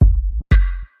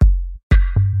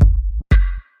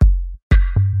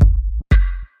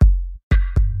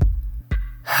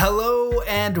Hello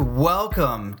and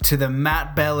welcome to the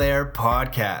Matt Belair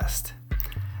podcast.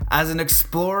 As an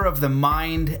explorer of the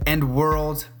mind and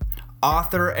world,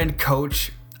 author and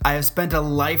coach, I have spent a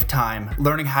lifetime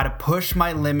learning how to push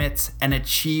my limits and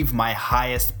achieve my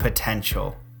highest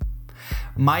potential.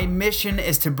 My mission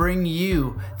is to bring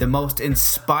you the most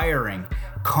inspiring,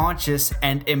 conscious,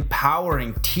 and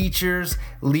empowering teachers,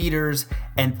 leaders,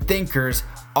 and thinkers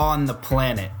on the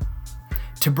planet.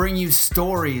 To bring you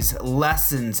stories,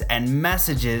 lessons, and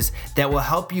messages that will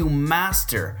help you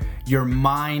master your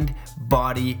mind,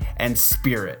 body, and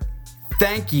spirit.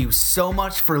 Thank you so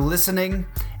much for listening,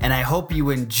 and I hope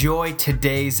you enjoy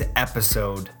today's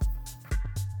episode.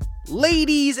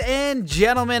 Ladies and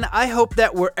gentlemen, I hope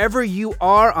that wherever you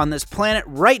are on this planet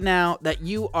right now, that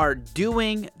you are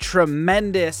doing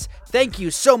tremendous. Thank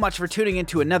you so much for tuning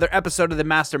into another episode of the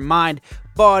Mastermind,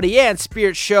 Body, and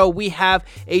Spirit Show. We have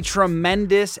a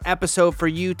tremendous episode for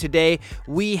you today.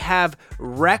 We have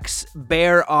Rex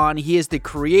Bear on. He is the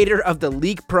creator of the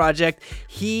Leak Project.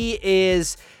 He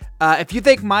is... if you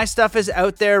think my stuff is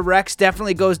out there, Rex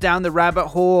definitely goes down the rabbit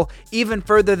hole even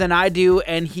further than I do,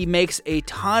 and he makes a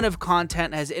ton of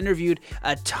content, has interviewed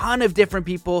a ton of different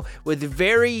people with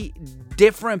very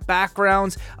different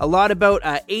backgrounds, a lot about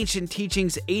ancient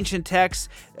teachings, ancient texts,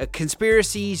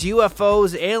 conspiracies,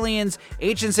 UFOs, aliens,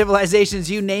 ancient civilizations,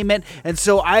 you name it. And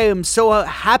so I am so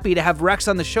happy to have Rex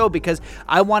on the show because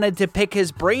I wanted to pick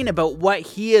his brain about what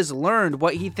he has learned,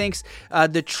 what he thinks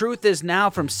the truth is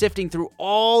now from sifting through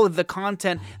all of the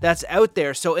content that's out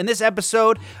there. So in this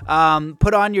episode,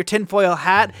 put on your tinfoil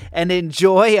hat and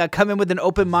enjoy. Come in with an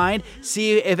open mind.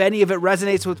 See if any of it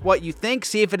resonates with what you think.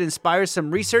 See if it inspires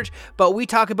some research. But we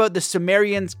talk about the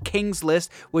Sumerian Kings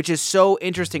List, which is so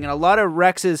interesting. And a lot of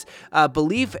Rex's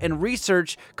belief and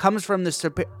research comes from the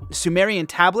Sumerian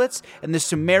tablets and the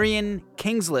Sumerian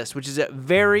Kings List, which is a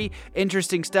very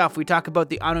interesting stuff. We talk about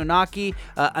the Anunnaki,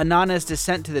 Inanna's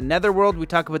descent to the netherworld. We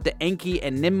talk about the Enki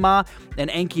and Nimma, and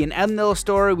Enki and Enlil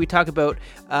story. We talk about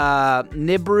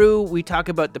Nibiru. We talk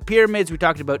about the pyramids. We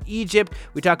talked about Egypt.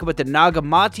 We talk about the Nag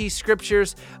Hammadi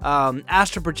scriptures,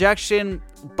 astral projection,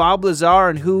 Bob Lazar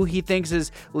and who he thinks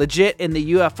is legit in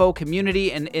the UFO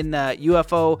community and in the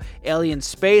UFO alien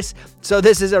space. So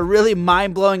this is a really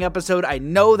mind-blowing episode. I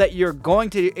know that you're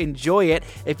going to enjoy it.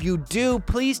 If you do,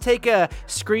 please take a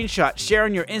screenshot, share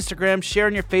on your Instagram, share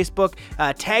on your Facebook,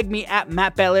 tag me at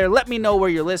Matt Belair. Let me know where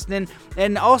you're listening.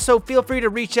 And also feel free to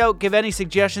reach out, give any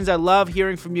suggestions. I love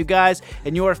hearing from you guys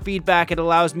and your feedback. It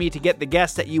allows me to get the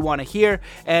guests that you want to hear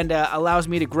and allows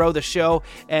me to grow the show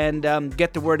and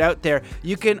get the word out there.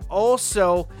 You can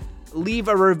also leave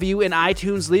a review in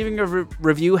iTunes. Leaving a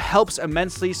review helps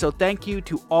immensely. So thank you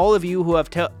to all of you who have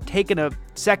taken a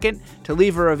second to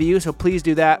leave a review. So please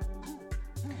do that.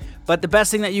 But the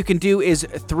best thing that you can do is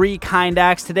 3 kind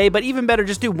acts today. But even better,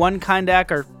 just do 1 kind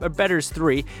act, or better is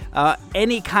 3.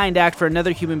 Any kind act for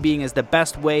another human being is the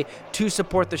best way to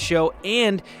support the show.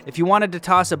 And if you wanted to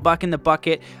toss a buck in the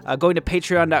bucket, going to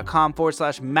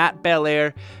patreon.com/Matt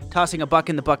Belair, tossing a buck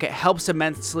in the bucket helps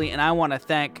immensely. And I want to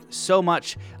thank so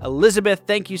much Elizabeth.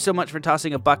 Thank you so much for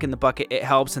tossing a buck in the bucket. It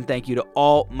helps. And thank you to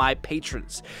all my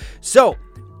patrons. So,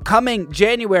 coming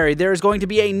January, there is going to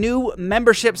be a new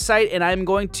membership site, and I'm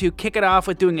going to kick it off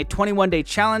with doing a 21-day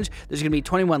challenge. There's going to be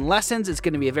 21 lessons. It's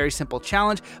going to be a very simple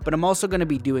challenge, but I'm also going to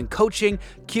be doing coaching,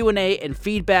 Q&A, and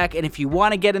feedback. And if you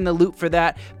want to get in the loop for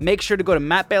that, make sure to go to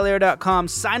mattbelair.com,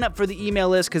 sign up for the email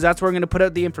list, because that's where I'm going to put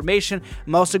out the information.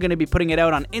 I'm also going to be putting it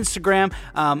out on Instagram.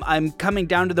 I'm coming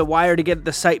down to the wire to get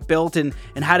the site built and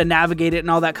how to navigate it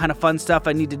and all that kind of fun stuff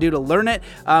I need to do to learn it.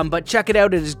 But check it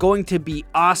out. It is going to be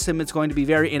awesome. It's going to be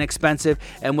very inexpensive,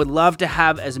 and would love to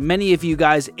have as many of you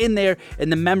guys in there in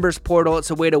the members portal. It's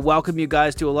a way to welcome you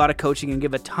guys to a lot of coaching and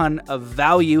give a ton of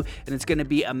value, and it's going to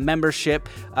be a membership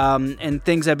and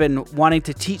things I've been wanting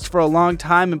to teach for a long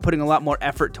time and putting a lot more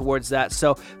effort towards that.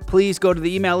 So please go to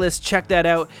the email list, check that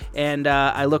out, and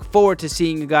I look forward to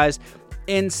seeing you guys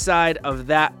inside of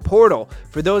that portal.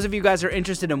 For those of you guys who are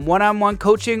interested in one-on-one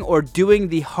coaching or doing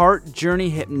the Heart Journey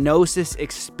Hypnosis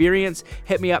experience,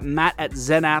 hit me up,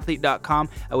 matt@zenathlete.com.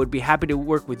 I would be happy to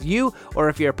work with you, or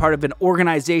if you're a part of an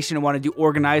organization and want to do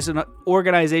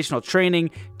organizational training,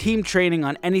 team training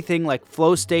on anything like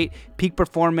flow state, peak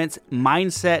performance,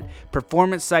 mindset,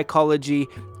 performance psychology,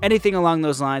 anything along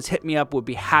those lines, hit me up. Would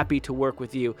be happy to work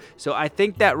with you. So I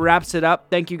think that wraps it up.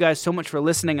 Thank you guys so much for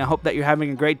listening. I hope that you're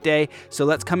having a great day. So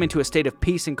let's come into a state of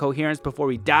peace and coherence before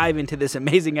we dive into this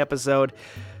amazing episode.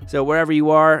 So wherever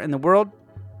you are in the world,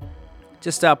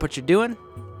 just stop what you're doing.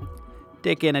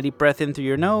 Take in a deep breath in through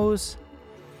your nose.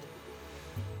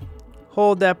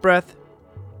 Hold that breath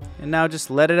And now just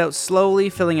let it out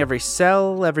slowly, filling every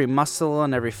cell, every muscle,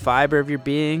 and every fiber of your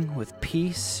being with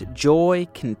peace, joy,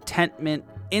 contentment,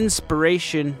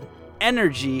 inspiration,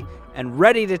 energy, and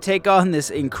ready to take on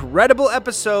this incredible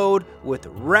episode with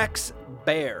Rex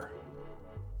Bear.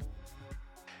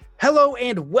 Hello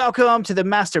and welcome to the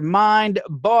Mastermind,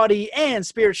 Body, and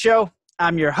Spirit Show.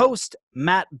 I'm your host,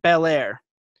 Matt Belair.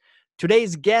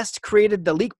 Today's guest created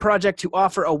the Leak Project to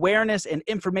offer awareness and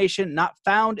information not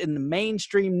found in the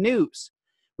mainstream news.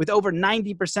 With over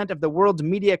 90% of the world's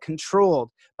media controlled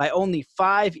by only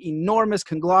 5 enormous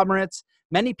conglomerates,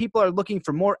 many people are looking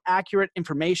for more accurate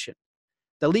information.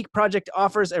 The Leak Project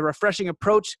offers a refreshing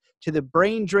approach to the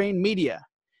brain drain media.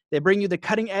 They bring you the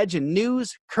cutting edge in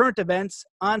news, current events,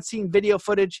 on-scene video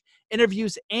footage,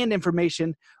 interviews, and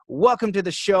information. Welcome to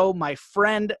the show, my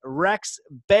friend Rex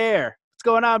Bear.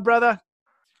 What's going on, brother?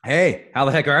 Hey, how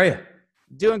the heck are you?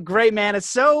 Doing great, man. It's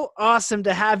so awesome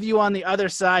to have you on the other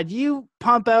side. You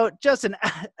pump out just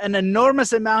an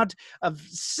enormous amount of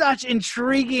such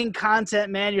intriguing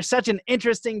content, man. You're such an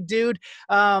interesting dude.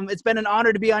 It's been an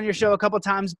honor to be on your show a couple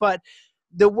times, but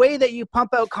the way that you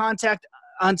pump out content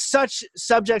on such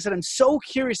subjects that I'm so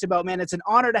curious about, man, it's an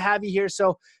honor to have you here.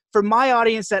 So for my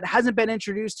audience that hasn't been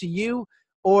introduced to you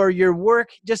or your work,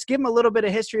 just give them a little bit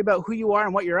of history about who you are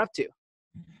and what you're up to.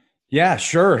 Yeah,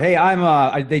 sure.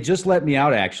 Hey, they just let me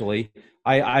out, actually.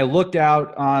 I looked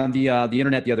out on the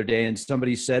internet the other day, and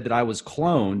somebody said that I was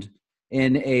cloned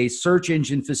in a search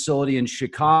engine facility in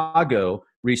Chicago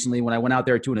recently when I went out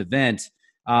there to an event.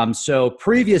 So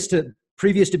previous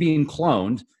to being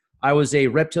cloned, I was a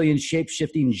reptilian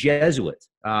shape-shifting Jesuit,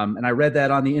 and I read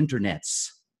that on the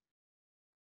internets.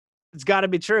 It's got to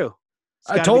be true.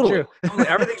 Totally.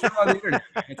 Everything's true on the internet.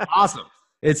 It's awesome.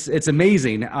 It's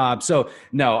amazing.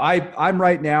 I'm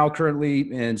right now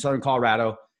currently in Southern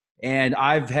Colorado, and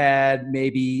I've had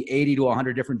maybe 80 to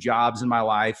 100 different jobs in my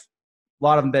life. A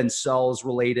lot of them been sales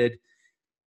related.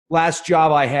 Last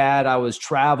job I had, I was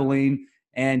traveling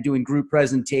and doing group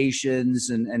presentations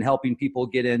and helping people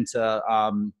get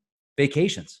into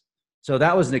vacations. So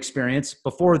that was an experience.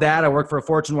 Before that, I worked for a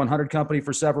Fortune 100 company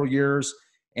for several years,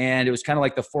 and it was kind of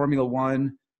like the Formula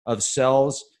One of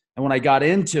sales. And when I got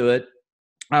into it,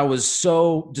 I was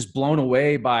so just blown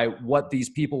away by what these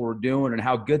people were doing and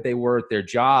how good they were at their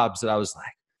jobs that I was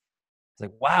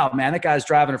like, wow, man, that guy's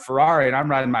driving a Ferrari and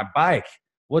I'm riding my bike.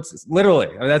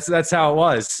 That's how it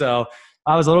was. So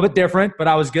I was a little bit different, but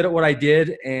I was good at what I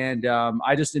did. And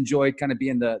I just enjoyed kind of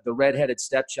being the redheaded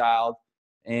stepchild.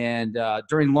 And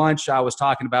during lunch, I was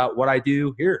talking about what I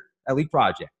do here at Leak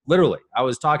Project. Literally, I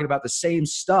was talking about the same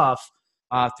stuff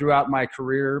throughout my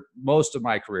career, most of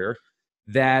my career,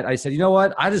 that I said, you know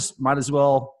what? I just might as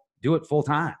well do it full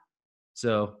time.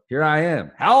 So here I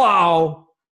am. Hello.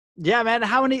 Yeah, man.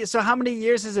 How many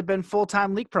years has it been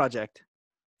full-time Leak Project?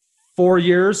 4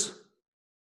 years.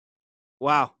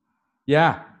 Wow.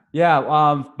 Yeah.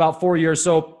 About 4 years.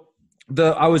 So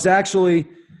the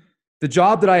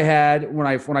job that I had when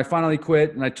I finally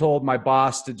quit, and I told my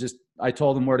boss I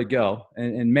told him where to go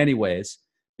in many ways,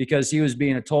 because he was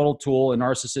being a total tool, a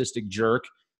narcissistic jerk.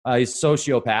 He's a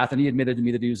sociopath, and he admitted to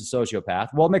me that he was a sociopath.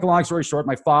 Well, to make a long story short,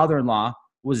 my father-in-law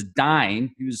was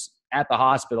dying. He was at the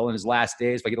hospital in his last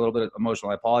days. If I get a little bit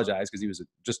emotional, I apologize, because he was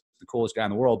just the coolest guy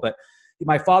in the world. But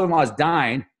my father-in-law is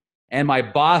dying, and my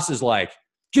boss is like,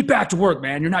 get back to work,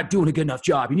 man. You're not doing a good enough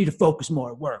job. You need to focus more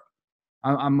at work.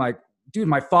 I'm like, dude,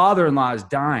 my father-in-law is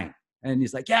dying. And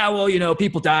he's like, yeah, well,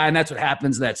 people die, and that's what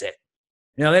happens. And that's it.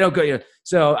 They don't go.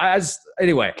 So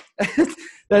anyway, I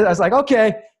was like,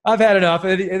 okay, I've had enough.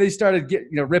 And they started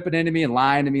ripping into me and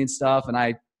lying to me and stuff. And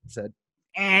I said,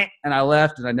 and I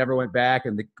left, and I never went back.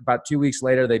 And about 2 weeks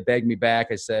later, they begged me back.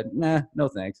 I said, nah, no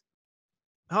thanks.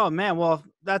 Oh man. Well,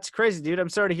 that's crazy, dude. I'm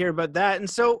sorry to hear about that. And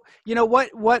so,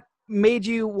 what made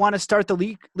you want to start the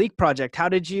Leak Project? How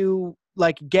did you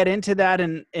get into that?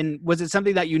 And was it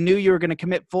something that you knew you were going to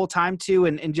commit full time to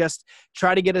and just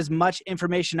try to get as much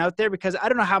information out there? Because I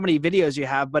don't know how many videos you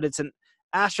have, but it's an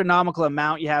astronomical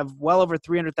amount. You have well over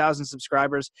 300,000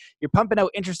 subscribers. You're pumping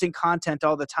out interesting content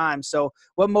all the time. So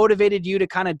what motivated you to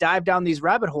kind of dive down these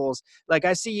rabbit holes?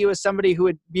 I see you as somebody who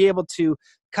would be able to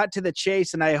cut to the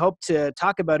chase, and I hope to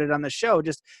talk about it on the show.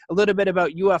 Just a little bit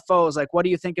about UFOs. What do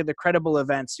you think of the credible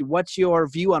events? What's your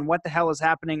view on what the hell is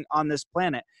happening on this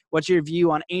planet? What's your view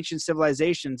on ancient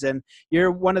civilizations? And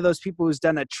you're one of those people who's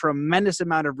done a tremendous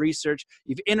amount of research.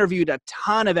 You've interviewed a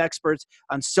ton of experts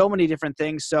on so many different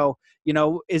things. So,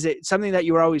 is it something that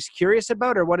you were always curious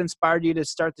about, or what inspired you to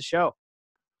start the show?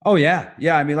 Oh yeah.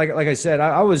 Yeah. I mean, like I said,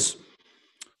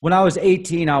 when I was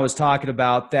 18, I was talking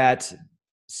about that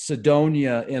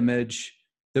Cydonia image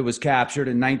that was captured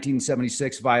in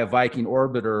 1976 via Viking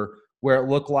orbiter, where it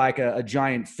looked like a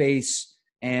giant face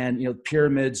and,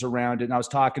 pyramids around it. And I was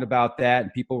talking about that,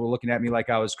 and people were looking at me like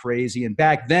I was crazy. And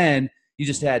back then, you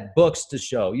just had books to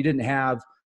show. You didn't have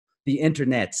the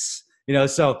internets,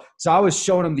 so I was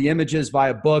showing them the images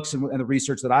via books and the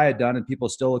research that I had done, and people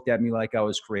still looked at me like I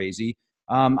was crazy.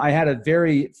 I had a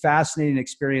very fascinating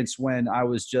experience when I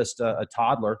was just a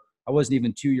toddler. I wasn't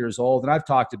even 2 years old. And I've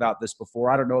talked about this before.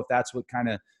 I don't know if that's what kind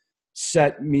of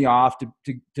set me off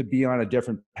to be on a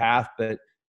different path, but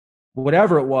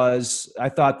whatever it was, I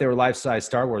thought they were life-size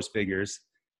Star Wars figures.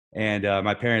 And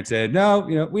my parents said,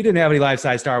 no, we didn't have any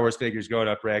life-size Star Wars figures growing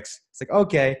up, Rex. It's like,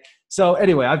 okay. So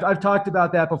anyway, I've talked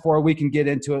about that before. We can get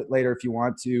into it later if you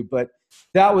want to. But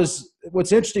that was –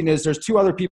 what's interesting is there's two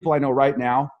other people I know right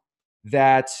now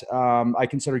that I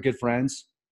consider good friends.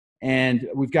 And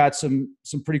we've got some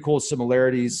pretty cool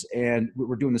similarities, and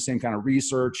we're doing the same kind of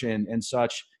research and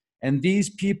such. And these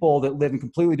people that live in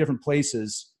completely different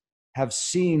places have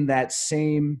seen that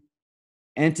same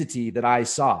entity that I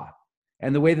saw.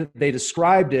 And the way that they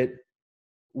described it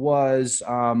was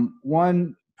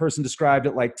one person described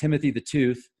it like Timothy the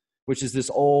Tooth, which is this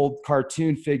old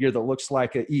cartoon figure that looks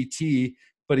like an E.T.,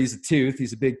 but he's a tooth.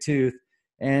 He's a big tooth.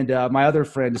 And my other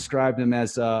friend described him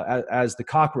as the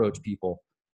cockroach people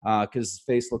because his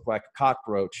face looked like a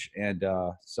cockroach. And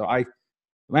so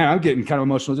I'm getting kind of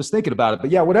emotional just thinking about it. But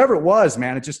yeah, whatever it was,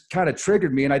 man, it just kind of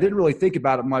triggered me. And I didn't really think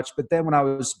about it much. But then when I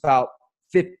was about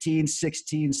 15,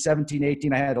 16, 17,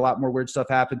 18, I had a lot more weird stuff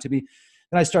happen to me.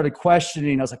 Then I started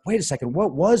questioning. I was like, wait a second,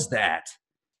 what was that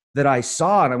I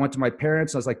saw? And I went to my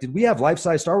parents. And I was like, did we have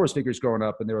life-size Star Wars figures growing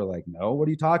up? And they were like, no, what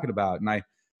are you talking about? And I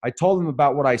told them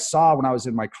about what I saw when I was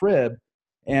in my crib.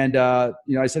 And, I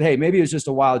said, hey, maybe it was just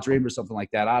a wild dream or something like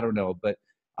that. I don't know. But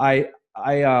I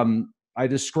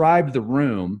described the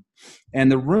room,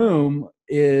 and the room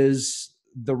is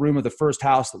the room of the first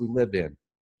house that we lived in.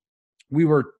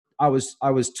 I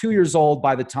was 2 years old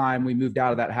by the time we moved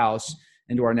out of that house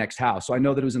into our next house. So I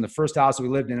know that it was in the first house that we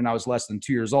lived in, and I was less than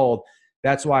 2 years old.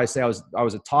 That's why I say I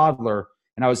was a toddler,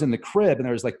 and I was in the crib, and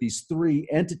there was like these three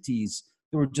entities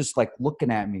that were just like looking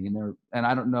at me, and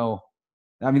I don't know.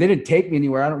 I mean, they didn't take me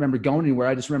anywhere. I don't remember going anywhere.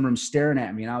 I just remember them staring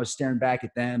at me, and I was staring back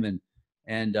at them,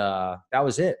 and that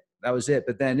was it. That was it.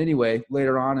 But then anyway,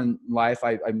 later on in life,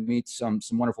 I meet some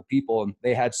wonderful people, and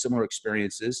they had similar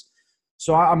experiences.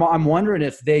 So I'm wondering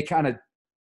if they kind of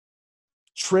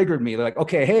triggered me. They're like,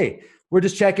 okay, hey, we're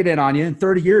just checking in on you. In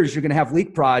 30 years, you're going to have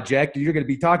Leak Project, and you're going to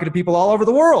be talking to people all over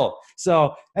the world.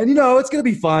 So, and it's going to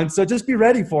be fun. So just be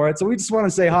ready for it. So we just want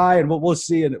to say hi, and we'll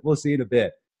see in a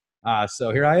bit.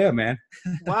 So here I am, man.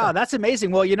 Wow, that's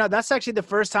amazing. Well, that's actually the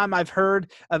first time I've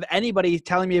heard of anybody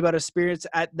telling me about experience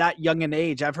at that young an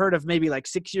age. I've heard of maybe like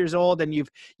 6 years old, and you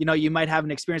might have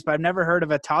an experience, but I've never heard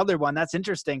of a toddler one. That's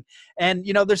interesting. And,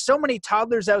 there's so many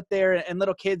toddlers out there and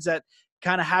little kids that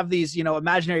kind of have these,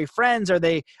 imaginary friends, or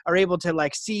they are able to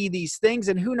like see these things.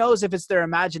 And who knows if it's their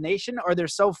imagination or they're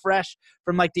so fresh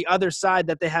from like the other side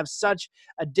that they have such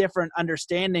a different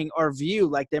understanding or view.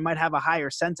 Like they might have a higher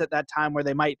sense at that time where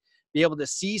they might be able to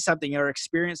see something or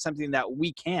experience something that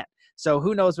we can't. So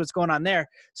who knows what's going on there.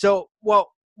 So,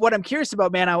 well, what I'm curious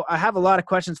about, man, I have a lot of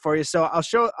questions for you. So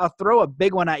I'll throw a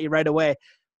big one at you right away.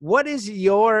 What is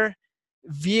your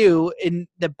view, in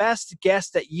the best guess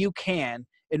that you can,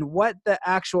 in what the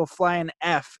actual flying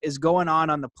F is going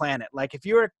on the planet? Like if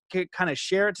you were to kind of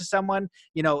share it to someone,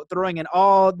 throwing in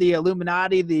all the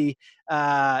Illuminati, the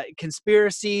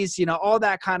conspiracies, all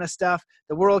that kind of stuff,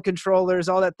 the world controllers,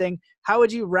 all that thing, how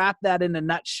would you wrap that in a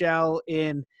nutshell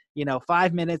in,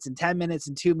 5 minutes and 10 minutes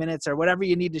and 2 minutes, or whatever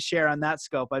you need to share on that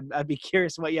scope? I'd be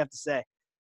curious what you have to say.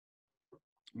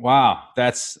 Wow.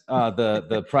 That's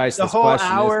the price. The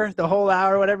whole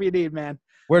hour, whatever you need, man.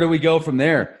 Where do we go from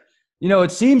there?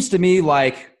 It seems to me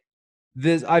like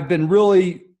this. I've been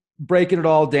really breaking it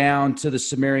all down to the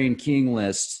Sumerian king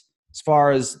list as far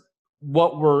as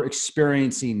what we're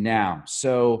experiencing now.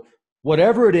 So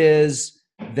whatever it is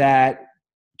that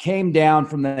came down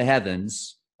from the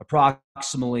heavens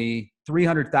approximately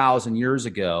 300,000 years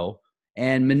ago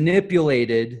and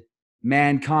manipulated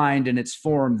mankind in its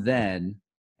form then,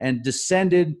 and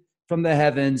descended from the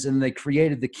heavens, and they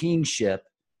created the kingship,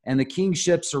 and the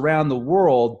kingships around the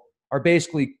world are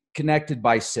basically connected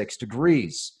by 6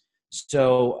 degrees.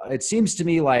 So it seems to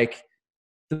me like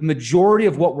the majority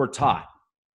of what we're taught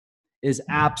is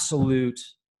absolute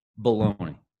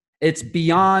baloney. It's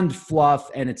beyond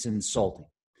fluff, and it's insulting.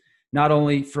 Not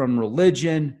only from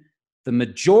religion, the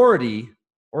majority,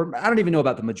 or I don't even know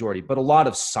about the majority, but a lot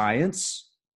of science,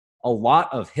 a lot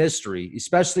of history,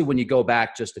 especially when you go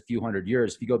back just a few hundred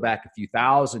years. If you go back a few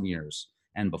thousand years,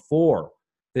 and before.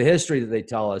 The history that they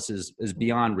tell us is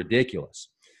beyond ridiculous.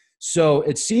 So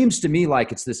it seems to me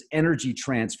like it's this energy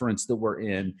transference that we're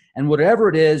in, and whatever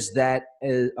it is that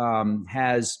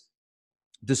has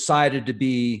decided to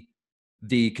be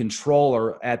the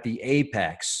controller at the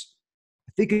apex,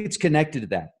 I think it's connected to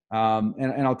that.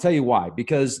 And I'll tell you why.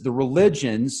 Because the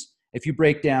religions, if you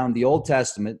break down the Old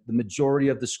Testament, the majority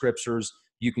of the scriptures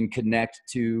you can connect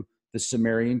to the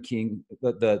Sumerian king,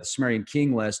 the Sumerian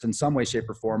king list in some way, shape,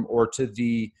 or form, or to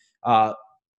the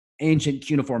ancient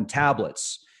cuneiform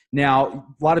tablets. Now,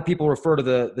 a lot of people refer to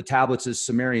the tablets as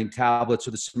Sumerian tablets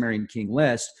or the Sumerian king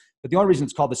list, but the only reason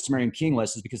it's called the Sumerian king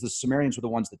list is because the Sumerians were the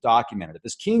ones that documented it.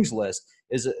 This king's list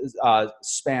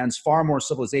spans far more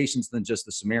civilizations than just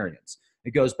the Sumerians.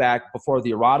 It goes back before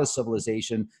the Harappa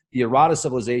civilization. The Harappa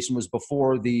civilization was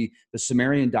before the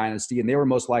Sumerian dynasty, and they were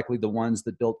most likely the ones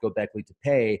that built Göbekli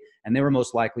Tepe, and they were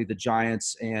most likely the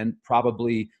giants and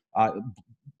probably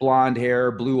blonde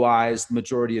hair, blue eyes, the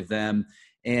majority of them.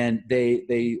 And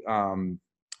they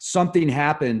something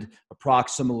happened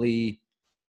approximately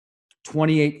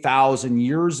 28,000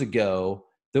 years ago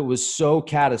that was so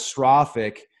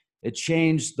catastrophic, it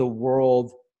changed the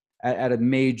world at a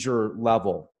major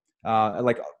level.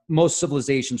 Like most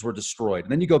civilizations were destroyed.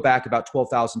 And then you go back about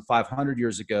 12,500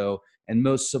 years ago, and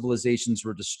most civilizations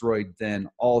were destroyed then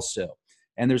also.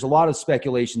 And there's a lot of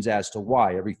speculations as to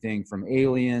why, everything from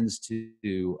aliens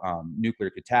to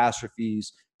nuclear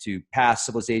catastrophes, to past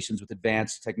civilizations with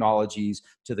advanced technologies,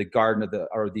 to the garden of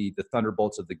the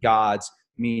thunderbolts of the gods,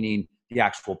 meaning the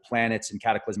actual planets and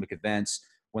cataclysmic events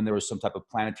when there was some type of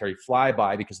planetary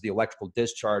flyby because of the electrical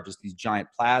discharges, these giant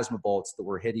plasma bolts that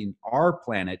were hitting our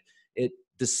planet. It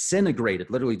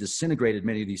literally disintegrated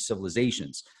many of these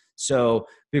civilizations. So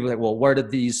people are like, well, where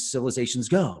did these civilizations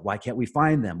go? Why can't we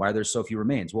find them? Why are there so few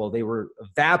remains? Well, they were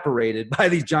evaporated by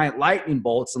these giant lightning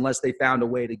bolts unless they found a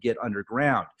way to get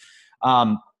underground.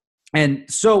 And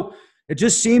so it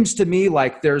just seems to me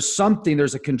like there's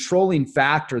a controlling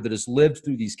factor that has lived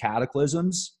through these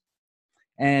cataclysms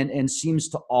and seems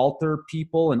to alter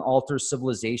people and alter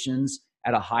civilizations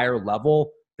at a higher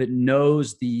level, that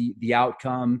knows the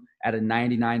outcome at a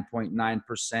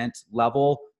 99.9%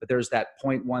 level. But there's that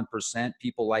 0.1%,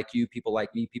 people like you, people like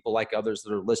me, people like others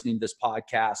that are listening to this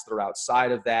podcast that are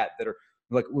outside of that are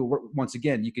like, once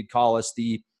again, you could call us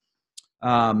the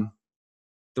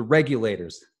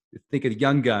regulators. Think of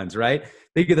Young Guns, right?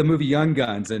 Think of the movie Young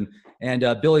Guns and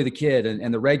Billy the Kid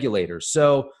and the regulators.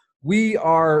 So we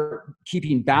are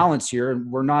keeping balance here,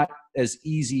 and we're not as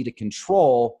easy to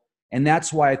control. And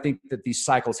that's why I think that these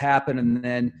cycles happen. And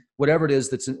then whatever it is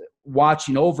that's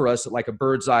watching over us at like a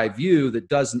bird's eye view that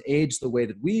doesn't age the way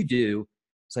that we do,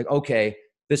 it's like, okay,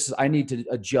 I need to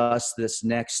adjust this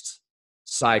next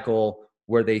cycle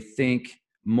where they think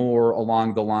more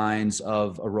along the lines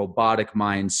of a robotic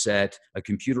mindset, a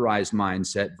computerized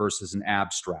mindset versus an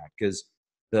abstract. Because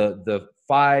the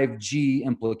 5G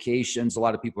implications a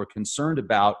lot of people are concerned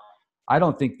about, I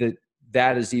don't think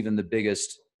that is even the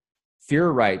biggest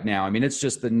fear right now. I mean, it's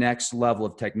just the next level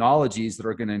of technologies that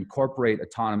are going to incorporate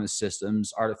autonomous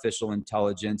systems, artificial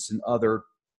intelligence, and other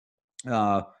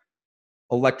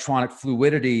electronic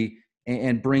fluidity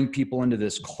and bring people into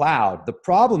this cloud. The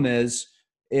problem is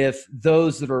if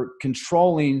those that are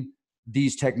controlling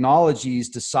these technologies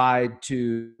decide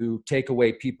to take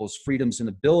away people's freedoms and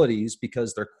abilities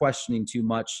because they're questioning too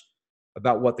much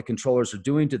about what the controllers are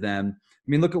doing to them. I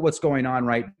mean, look at what's going on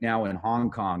right now in Hong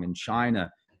Kong and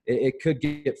China. It could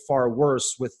get far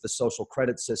worse with the social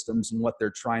credit systems and what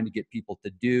they're trying to get people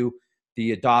to do.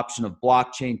 The adoption of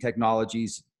blockchain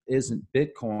technologies isn't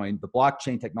Bitcoin. The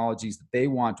blockchain technologies that they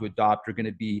want to adopt are going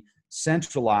to be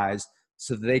centralized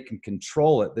so that they can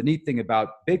control it. The neat thing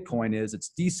about Bitcoin is it's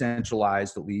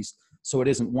decentralized, at least, so it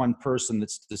isn't one person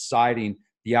that's deciding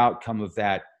the outcome of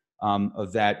that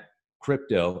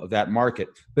crypto, of that market.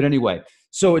 But anyway,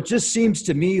 so it just seems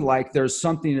to me like there's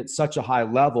something at such a high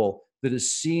level that has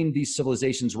seen these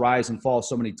civilizations rise and fall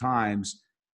so many times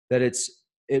that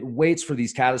it waits for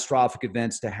these catastrophic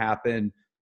events to happen,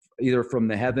 either from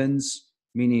the heavens,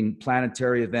 meaning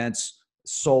planetary events,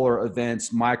 solar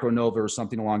events, micronova or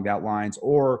something along that lines,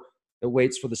 or it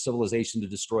waits for the civilization to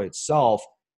destroy itself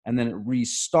and then it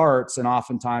restarts. And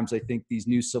oftentimes I think these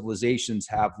new civilizations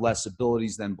have less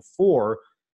abilities than before.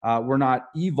 We're not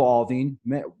evolving.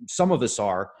 Some of us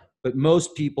are, but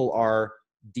most people are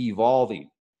devolving.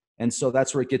 And so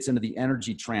that's where it gets into the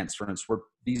energy transference, where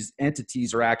these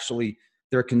entities are actually,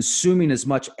 they're consuming as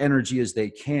much energy as they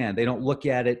can. They don't look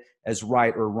at it as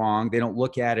right or wrong. They don't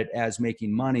look at it as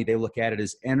making money. They look at it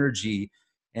as energy,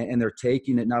 and they're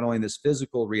taking it not only in this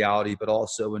physical reality, but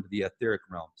also into the etheric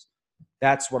realms.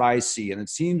 That's what I see. And it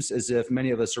seems as if many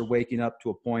of us are waking up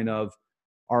to a point of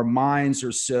our minds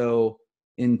are so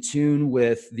in tune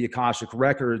with the Akashic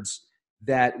records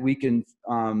that we can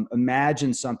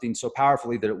imagine something so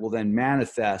powerfully that it will then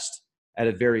manifest at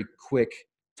a very quick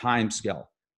time scale.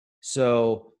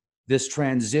 So this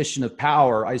transition of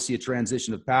power, I see a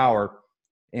transition of power,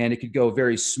 and it could go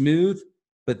very smooth,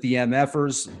 but the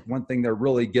MFers, one thing they're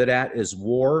really good at is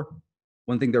war.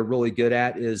 One thing they're really good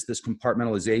at is this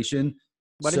compartmentalization.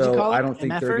 What did you call it? I don't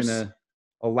think they're MFers? going to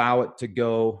allow it to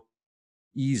go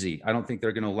easy. I don't think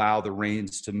they're going to allow the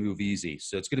reins to move easy.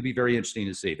 So it's going to be very interesting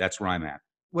to see. That's where I'm at.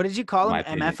 What did you call them? My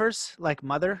opinion. MFers? Like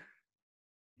mother?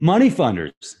 Money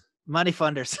funders. Money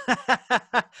funders.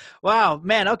 Wow,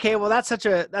 man. Okay. Well, that's such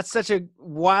a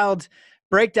wild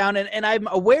breakdown. And I'm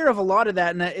aware of a lot of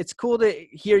that. And it's cool to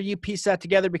hear you piece that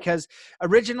together, because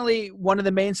originally one of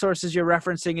the main sources you're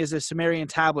referencing is a Sumerian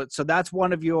tablet. So that's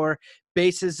one of your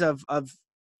bases of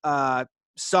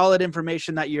solid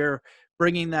information that you're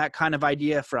bringing that kind of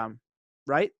idea from,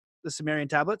 right? The Sumerian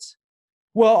tablets?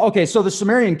 Well, okay. So the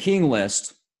Sumerian king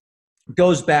list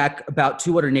goes back about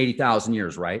 280,000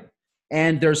 years, right?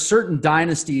 And there's certain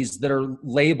dynasties that are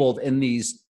labeled in the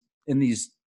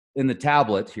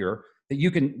tablet here that you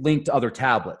can link to other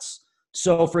tablets.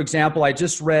 So for example, I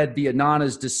just read the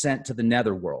Inanna's Descent to the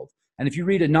Netherworld. And if you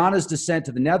read Inanna's Descent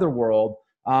to the Netherworld,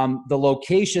 the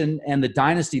location and the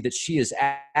dynasty that she is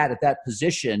at that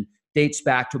position dates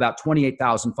back to about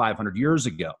 28,500 years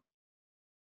ago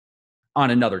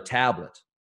on another tablet.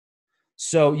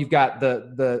 So you've got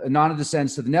the Inanna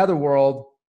descends to the Netherworld.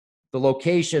 The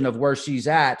location of where she's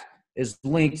at is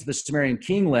linked to the Sumerian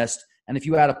king list. And if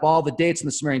you add up all the dates in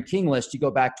the Sumerian king list, you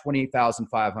go back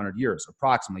 28,500 years,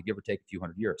 approximately, give or take a few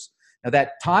hundred years. Now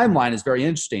that timeline is very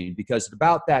interesting because at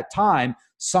about that time,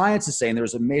 science is saying there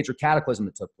was a major cataclysm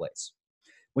that took place.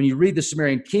 When you read the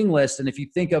Sumerian king list, and if you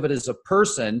think of it as a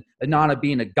person, Inanna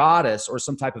being a goddess or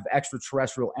some type of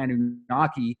extraterrestrial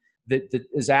Anunnaki that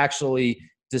is actually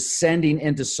descending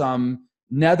into some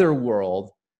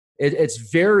netherworld, it's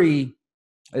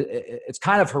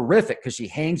kind of horrific because she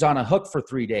hangs on a hook for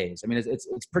 3 days. I mean,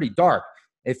 it's pretty dark.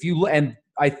 And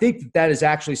I think that is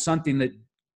actually something that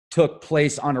took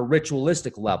place on a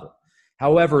ritualistic level.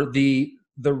 However, the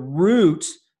root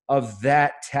of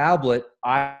that tablet,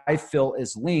 I feel,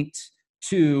 is linked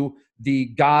to the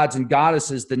gods and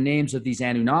goddesses, the names of these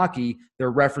Anunnaki.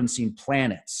 They're referencing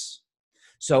planets.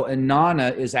 So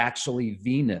Inanna is actually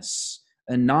Venus.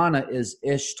 Inanna is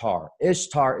Ishtar.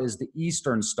 Ishtar is the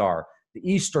Eastern Star. The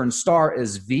Eastern Star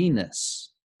is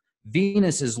Venus.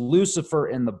 Venus is Lucifer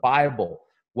in the Bible.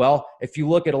 Well, if you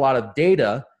look at a lot of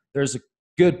data, there's a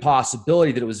good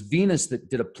possibility that it was Venus that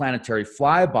did a planetary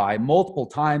flyby multiple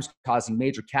times, causing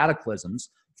major cataclysms,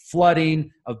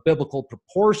 flooding of biblical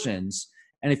proportions.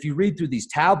 And if you read through these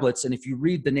tablets, and if you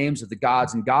read the names of the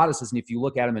gods and goddesses, and if you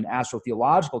look at them in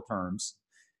astrotheological terms,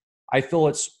 I feel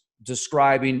it's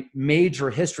describing major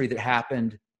history that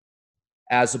happened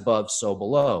as above, so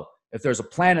below. If there's a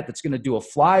planet that's going to do a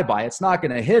flyby, it's not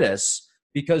going to hit us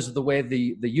because of the way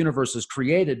the universe is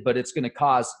created, but it's going to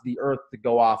cause the Earth to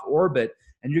go off orbit.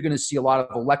 And you're going to see a lot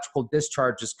of electrical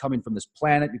discharges coming from this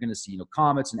planet. You're going to see,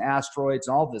 comets and asteroids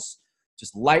and all this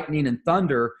just lightning and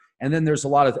thunder. And then there's a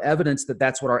lot of evidence that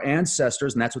that's what our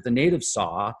ancestors and that's what the natives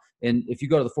saw. And if you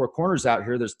go to the Four Corners out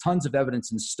here, there's tons of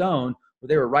evidence in stone where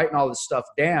they were writing all this stuff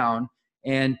down.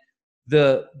 And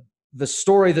the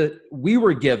story that we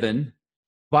were given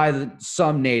by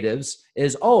some natives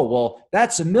is, oh, well,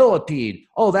 that's a millipede.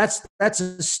 Oh, that's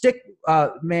a stick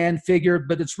man figure,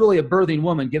 but it's really a birthing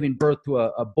woman giving birth to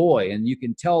a boy. And you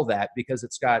can tell that because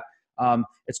it's got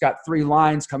 3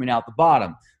 lines coming out the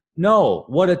bottom. No,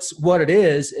 what it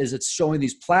is it's showing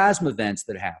these plasma events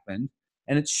that happened,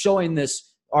 and it's showing this.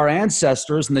 Our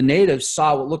ancestors and the natives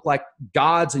saw what looked like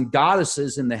gods and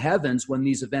goddesses in the heavens when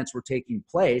these events were taking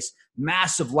place,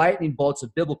 massive lightning bolts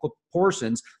of biblical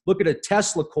proportions. Look at a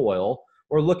Tesla coil,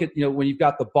 or look at, when you've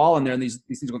got the ball in there and these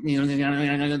things go,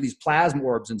 these plasma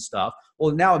orbs and stuff.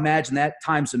 Well, now imagine that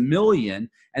times 1,000,000.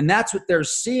 And that's what they're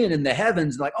seeing in the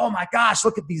heavens. Like, oh my gosh,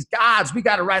 look at these gods. We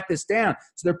got to write this down.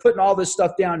 So they're putting all this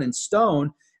stuff down in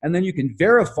stone. And then you can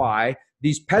verify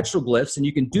these petroglyphs, and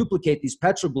you can duplicate these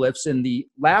petroglyphs in the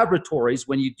laboratories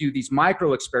when you do these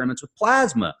micro experiments with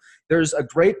plasma. There's a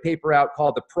great paper out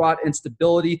called the Perot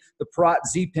Instability, the Perot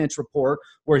Z-pinch report,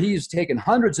 where he's taken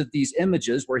hundreds of these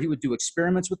images where he would do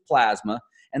experiments with plasma,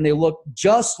 and they look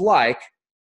just like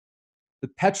the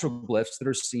petroglyphs that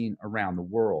are seen around the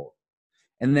world.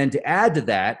 And then to add to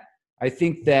that, I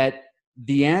think that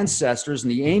the ancestors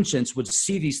and the ancients would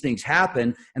see these things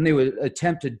happen, and they would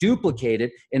attempt to duplicate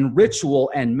it in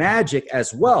ritual and magic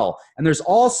as well. And there's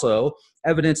also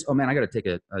evidence. Oh man, I got to take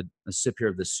a sip here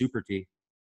of this super tea.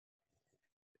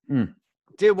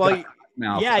 Dude, well,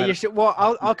 Mouth. yeah, you should. Well,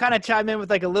 I'll kind of chime in with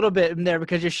like a little bit in there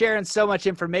because you're sharing so much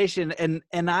information,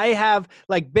 and I have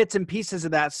like bits and pieces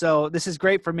of that. So this is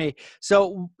great for me.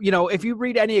 So, you know, if you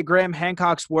read any of Graham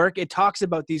Hancock's work, it talks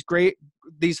about these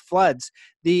floods.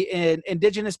 The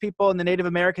indigenous people and the Native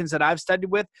Americans that I've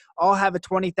studied with all have a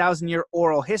 20,000-year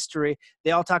oral history.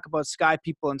 They all talk about sky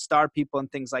people and star people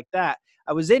and things like that.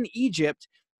 I was in Egypt.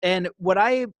 And what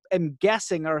I am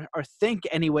guessing or think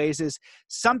anyways is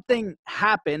something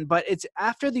happened, but it's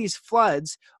after these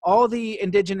floods, all the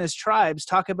indigenous tribes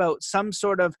talk about some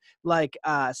sort of like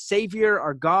savior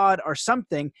or God or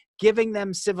something giving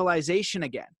them civilization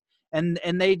again.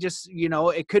 And they just, you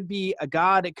know, it could be a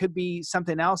God, it could be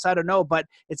something else, I don't know. But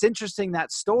it's interesting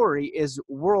that story is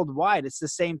worldwide. It's the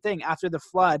same thing. After the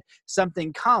flood,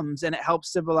 something comes and it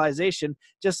helps civilization.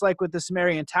 Just like with the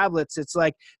Sumerian tablets, it's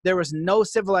like there was no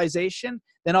civilization,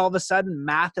 then all of a sudden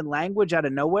math and language out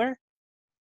of nowhere.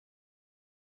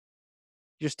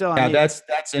 You're still on mute.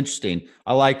 That's interesting.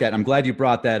 I like that. I'm glad you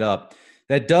brought that up.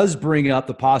 That does bring up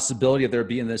the possibility of there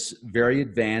being this very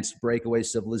advanced breakaway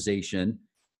civilization.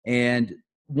 And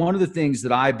one of the things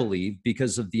that I believe,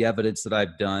 because of the evidence that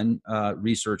I've done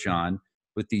research on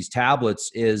with these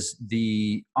tablets, is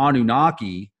the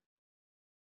Anunnaki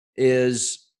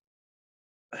is,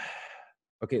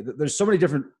 okay, there's so many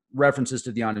different references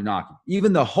to the Anunnaki.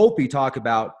 Even the Hopi talk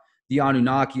about the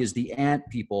Anunnaki as the ant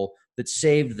people that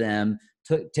saved them,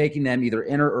 taking them either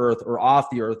inner earth or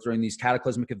off the earth during these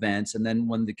cataclysmic events. And then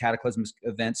when the cataclysmic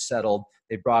events settled,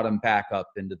 they brought them back up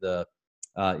into the,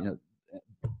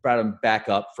 brought them back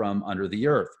up from under the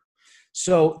earth.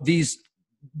 So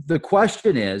the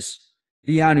question is,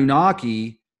 the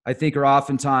Anunnaki, I think, are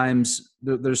oftentimes,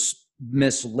 there's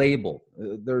mislabeled.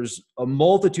 There's a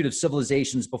multitude of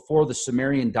civilizations before the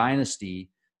Sumerian dynasty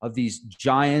of these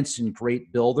giants and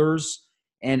great builders.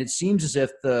 And it seems as if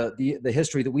the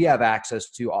history that we have access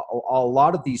to, a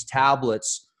lot of these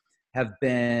tablets have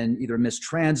been either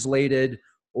mistranslated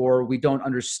or we don't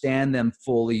understand them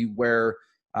fully, where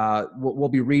we'll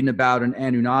be reading about an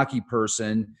Anunnaki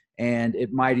person and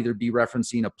it might either be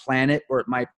referencing a planet or it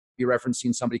might be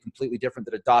referencing somebody completely different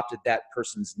that adopted that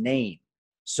person's name.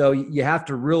 So you have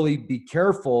to really be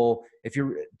careful if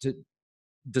you're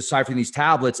deciphering these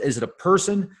tablets. Is it a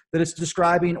person that it's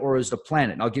describing or is it a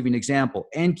planet? And I'll give you an example.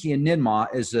 Enki and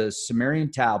Ninmah is a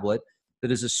Sumerian tablet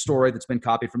that is a story that's been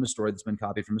copied from a story that's been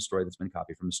copied from a story that's been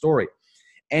copied from a story.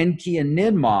 Enki and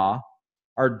Ninmah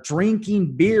are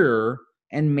drinking beer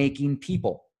and making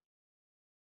people.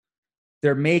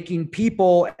 They're making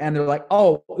people and they're like,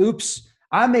 oh, oops,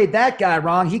 I made that guy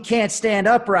wrong. He can't stand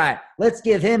upright. Let's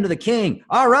give him to the king.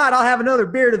 All right, I'll have another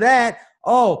beer to that.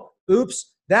 Oh,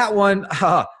 oops, that one,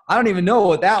 I don't even know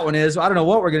what that one is. I don't know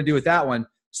what we're going to do with that one.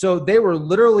 So they were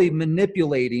literally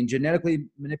genetically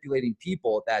manipulating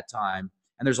people at that time.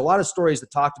 And there's a lot of stories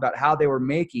that talked about how they were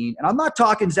making, and I'm not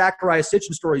talking Zecharia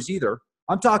Sitchin stories either.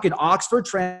 I'm talking Oxford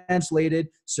translated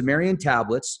Sumerian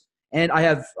tablets. And I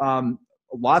have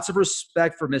lots of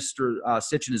respect for Mr.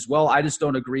 Sitchin as well. I just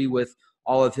don't agree with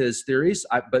all of his theories,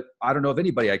 but I don't know if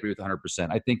anybody I agree with 100%.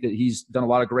 I think that he's done a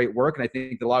lot of great work, and I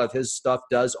think that a lot of his stuff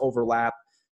does overlap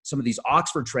some of these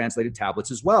Oxford translated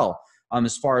tablets as well.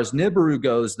 As far as Nibiru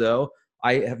goes, though,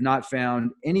 I have not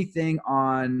found anything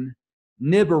on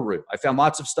Nibiru. I found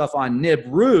lots of stuff on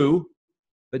Nibru,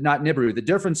 but not Nibiru. The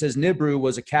difference is Nibiru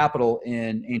was a capital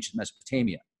in ancient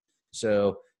Mesopotamia.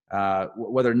 So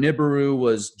whether Nibiru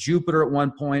was Jupiter at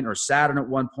one point or Saturn at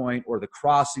one point, or the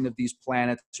crossing of these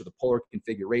planets or the polar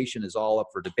configuration is all up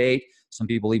for debate. Some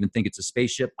people even think it's a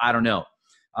spaceship. I don't know.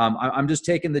 I'm just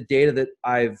taking the data that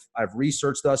I've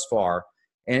researched thus far.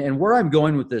 And where I'm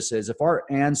going with this is, if our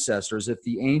ancestors, if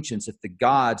the ancients, if the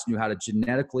gods knew how to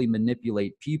genetically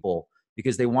manipulate people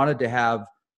because they wanted to have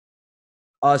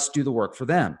us do the work for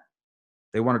them.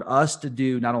 They wanted us to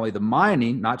do not only the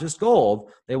mining, not just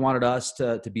gold, they wanted us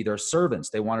to be their servants.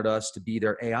 They wanted us to be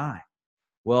their AI.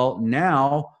 Well,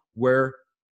 now we're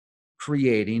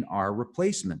creating our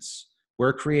replacements.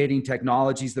 We're creating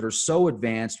technologies that are so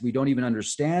advanced we don't even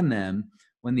understand them,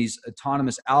 when these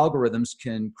autonomous algorithms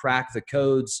can crack the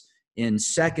codes in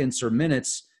seconds or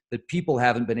minutes that people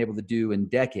haven't been able to do in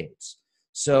decades.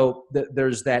 So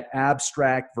there's that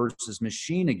abstract versus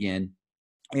machine again.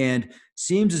 And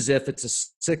seems as if it's a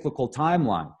cyclical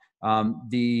timeline. Some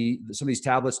of these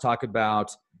tablets talk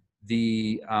about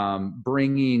the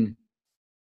bringing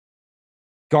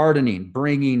gardening,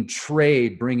 bringing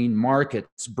trade, bringing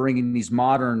markets, bringing these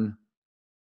modern,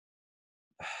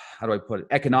 how do I put it,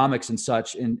 economics and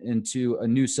such into a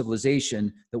new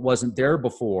civilization that wasn't there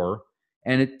before.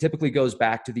 And it typically goes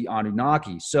back to the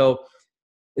Anunnaki. So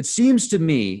it seems to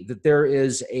me that there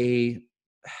is a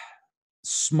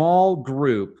small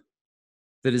group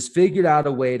that has figured out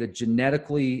a way to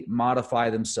genetically modify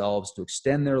themselves, to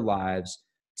extend their lives,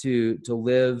 to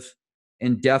live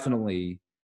indefinitely.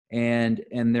 And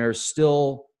they're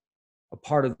still a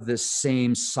part of this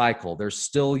same cycle. They're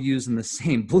still using the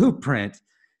same blueprint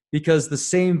because the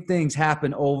same things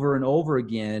happen over and over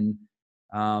again,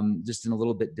 just in a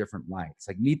little bit different light. It's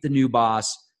like meet the new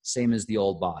boss, same as the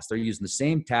old boss. They're using the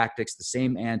same tactics, the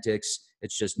same antics.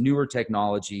 It's just newer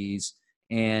technologies.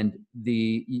 And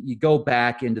you go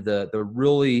back into the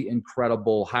really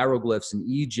incredible hieroglyphs in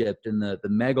Egypt and the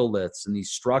megaliths and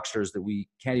these structures that we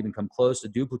can't even come close to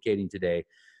duplicating today.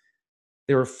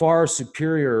 They were far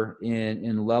superior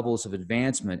in levels of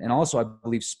advancement. And also, I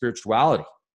believe, spirituality.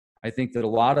 I think that a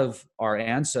lot of our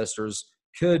ancestors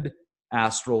could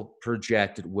astral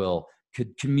project at will,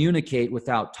 could communicate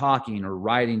without talking or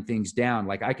writing things down.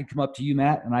 Like I could come up to you,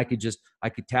 Matt, and I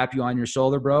could tap you on your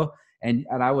shoulder, bro. And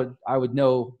I would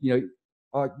know,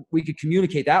 we could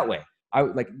communicate that way.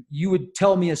 You would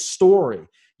tell me a story.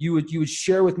 You would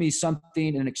share with me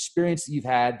something, an experience that you've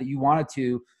had that you wanted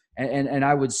to, and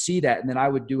I would see that, and then I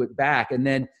would do it back. And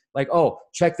then like, oh,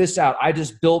 check this out. I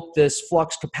just built this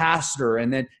flux capacitor,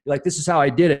 and then like, this is how I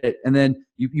did it. And then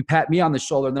you pat me on the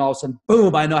shoulder, and then all of a sudden,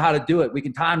 boom, I know how to do it. We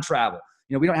can time travel.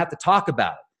 We don't have to talk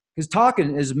about it. Because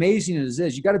talking, as amazing as it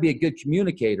is, you got to be a good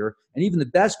communicator. And even the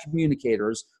best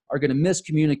communicators are going to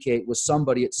miscommunicate with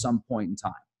somebody at some point in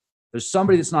time. There's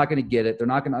somebody that's not going to get it. They're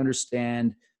not going to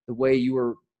understand the way you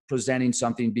were presenting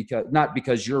something, not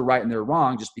because you're right and they're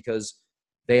wrong, just because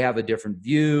they have a different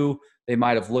view. They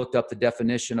might have looked up the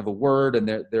definition of a word and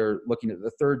they're looking at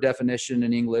the third definition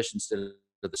in English instead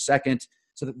of the second.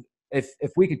 So that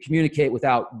if we could communicate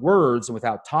without words and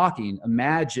without talking,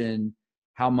 imagine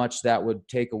how much that would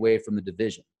take away from the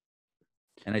division.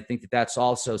 And I think that that's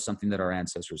also something that our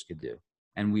ancestors could do.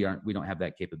 And we don't have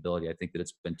that capability. I think that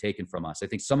it's been taken from us. I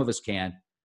think some of us can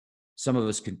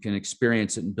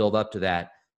experience it and build up to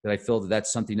that. But I feel that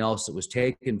that's something else that was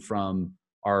taken from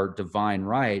our divine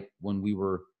right when we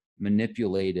were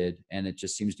manipulated, and it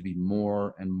just seems to be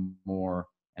more and more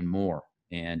and more.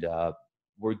 And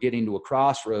we're getting to a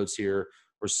crossroads here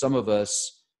where some of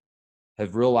us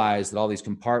have realized that all these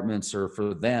compartments are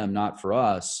for them, not for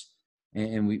us.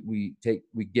 And we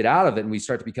get out of it and we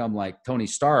start to become like Tony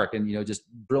Stark and, just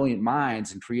brilliant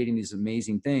minds and creating these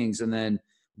amazing things. And then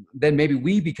maybe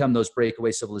we become those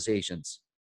breakaway civilizations.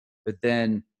 But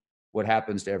then what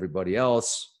happens to everybody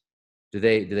else? Do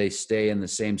they stay in the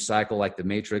same cycle like the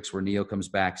Matrix, where Neo comes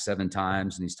back 7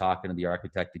 times and he's talking to the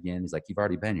architect again? He's like, you've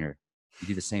already been here. You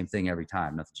do the same thing every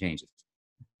time. Nothing changes.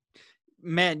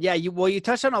 Man, yeah, you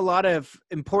touched on a lot of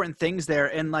important things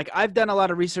there. And like, I've done a lot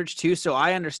of research too, so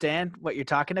I understand what you're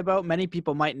talking about. Many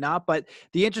people might not, but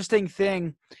the interesting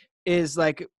thing is,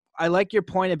 like, I like your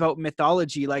point about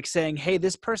mythology, like saying, hey,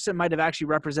 this person might have actually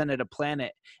represented a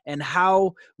planet, and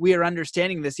how we are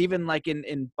understanding this, even like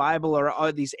in Bible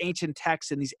or these ancient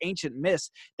texts and these ancient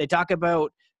myths, they talk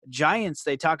about giants,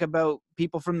 they talk about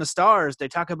people from the stars, they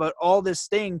talk about all this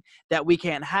thing that we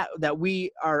can't have, that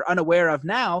we are unaware of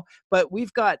now, but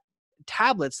we've got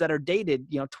tablets that are dated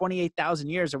 28,000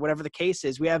 years or whatever the case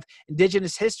is. We have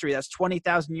indigenous history that's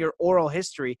 20,000 year oral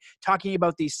history talking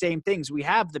about these same things. We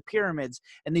have the pyramids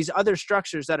and these other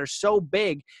structures that are so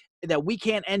big that we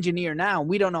can't engineer now.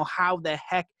 We don't know how the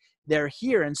heck they're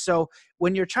here. And so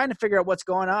when you're trying to figure out what's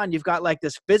going on, you've got like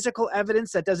this physical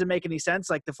evidence that doesn't make any sense,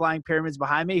 like the flying pyramids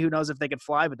behind me. Who knows if they could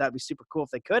fly, but that'd be super cool if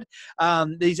they could.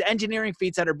 These engineering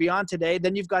feats that are beyond today.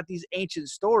 Then you've got these ancient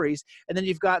stories, and then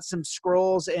you've got some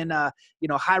scrolls and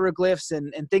hieroglyphs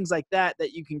and things like that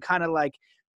you can kind of like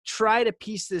try to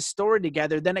piece this story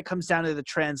together. Then it comes down to the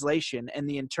translation and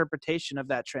the interpretation of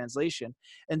that translation.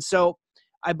 And so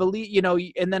I believe,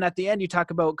 and then at the end you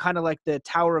talk about kind of like the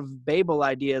Tower of Babel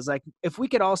ideas. Like, if we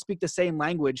could all speak the same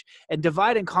language, and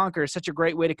divide and conquer is such a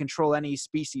great way to control any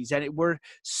species. And we're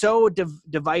so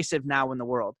divisive now in the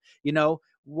world,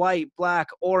 white, black,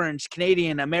 orange,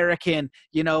 Canadian, American,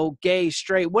 gay,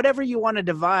 straight, whatever you want to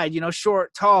divide,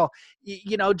 short, tall,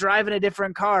 driving a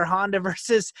different car, Honda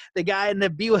versus the guy in the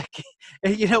Buick.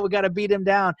 We got to beat him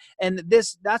down. And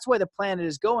that's why the planet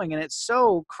is going. And it's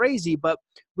so crazy, but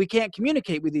we can't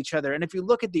communicate with each other. And if you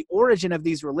look at the origin of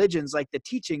these religions, like the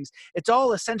teachings, it's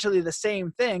all essentially the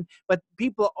same thing, but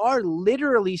people are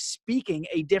literally speaking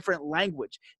a different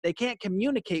language. They can't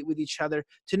communicate with each other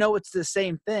to know it's the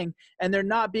same thing. And they're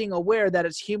not being aware that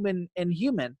it's human and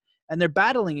human, and they're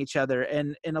battling each other.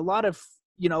 And a lot of,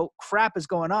 crap is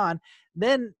going on.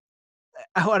 Then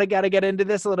I got to get into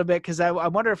this a little bit, because I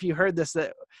wonder if you heard this,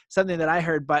 something that I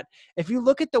heard. But if you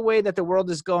look at the way that the world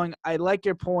is going, I like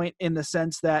your point in the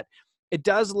sense that it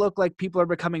does look like people are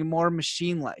becoming more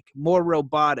machine-like, more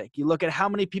robotic. You look at how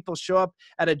many people show up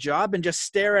at a job and just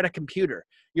stare at a computer.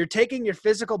 You're taking your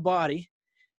physical body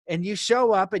and you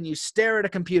show up and you stare at a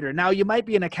computer. Now, you might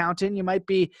be an accountant, you might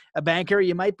be a banker,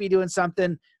 you might be doing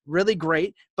something really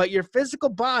great, but your physical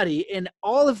body in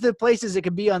all of the places it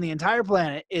could be on the entire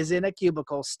planet is in a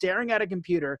cubicle staring at a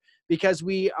computer, because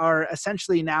we are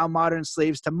essentially now modern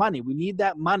slaves to money. We need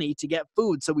that money to get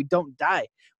food so we don't die.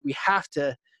 We have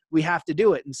to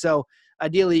do it. And so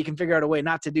ideally you can figure out a way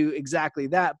not to do exactly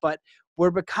that, but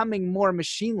we're becoming more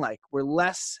machine-like. We're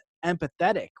less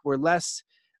empathetic. We're less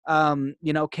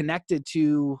connected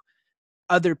to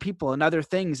other people and other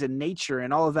things and nature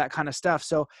and all of that kind of stuff.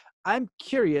 So I'm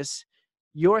curious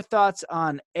your thoughts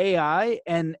on AI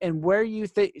and where you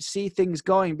see things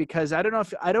going, because I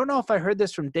don't know if I heard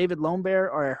this from David Lombard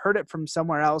or I heard it from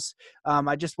somewhere else.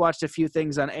 I just watched a few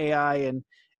things on AI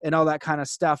and all that kind of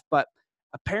stuff, but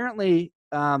apparently,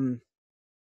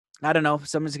 I don't know,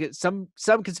 some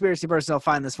conspiracy person will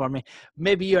find this for me.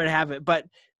 Maybe you already have it, but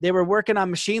they were working on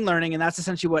machine learning, and that's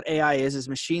essentially what AI is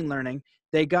machine learning.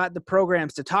 They got the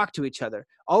programs to talk to each other.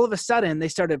 All of a sudden, they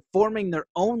started forming their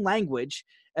own language,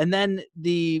 and then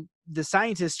the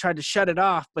scientists tried to shut it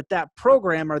off, but that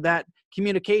program or that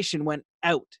communication went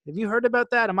out. Have you heard about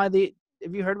that? Have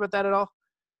you heard about that at all?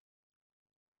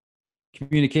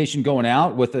 Communication going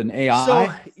out with an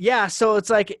AI? So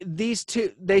it's like these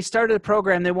two, they started a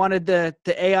program. They wanted the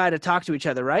AI to talk to each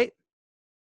other, right?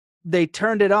 They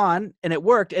turned it on and it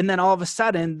worked. And then all of a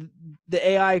sudden the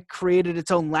AI created its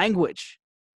own language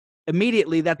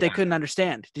immediately that they couldn't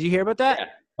understand. Did you hear about that? Yeah.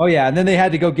 Oh yeah. And then they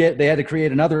had to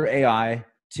create another AI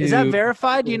Is that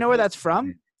verified? Do you know where that's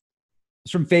from?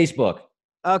 It's from Facebook.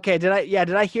 Okay. Did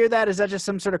I hear that? Is that just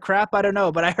some sort of crap? I don't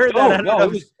know, but I heard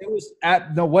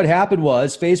that. What happened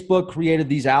was Facebook created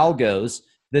these algos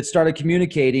that started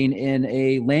communicating in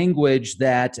a language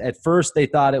that at first they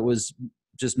thought it was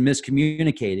just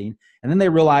miscommunicating. And then they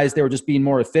realized they were just being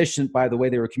more efficient by the way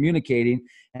they were communicating.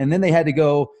 And then they tried to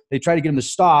get them to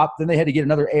stop. Then they had to get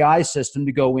another AI system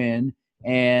to go in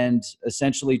and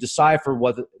essentially decipher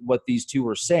what these two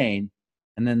were saying.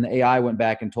 And then the AI went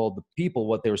back and told the people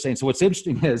what they were saying. So what's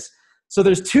interesting is, so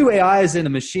there's two AIs in a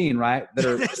machine, right? That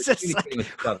are communicating with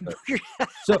each other.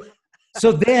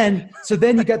 So then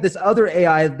you got this other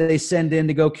AI that they send in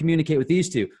to go communicate with these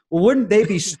two. Well, wouldn't they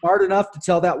be smart enough to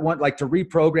tell that one, like to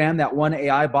reprogram that one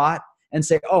AI bot and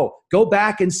say, oh, go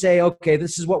back and say, okay,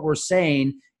 this is what we're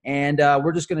saying, and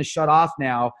we're just going to shut off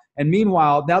now. And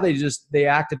meanwhile, now they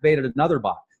activated another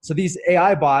bot. So these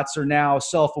AI bots are now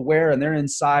self-aware, and they're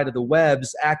inside of the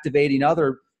webs activating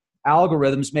other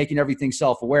algorithms, making everything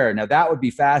self-aware. Now that would be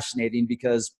fascinating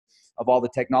because of all the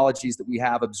technologies that we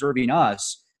have observing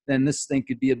us. Then this thing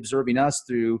could be observing us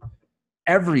through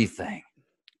everything.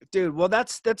 Dude, well,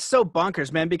 that's so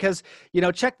bonkers, man, because,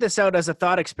 check this out as a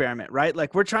thought experiment, right?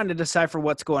 Like, we're trying to decipher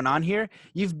what's going on here.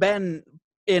 You've been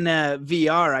in a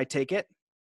VR, I take it.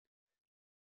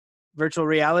 Virtual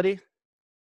reality.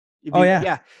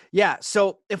 Yeah.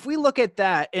 So if we look at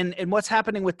that and what's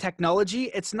happening with technology,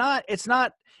 it's not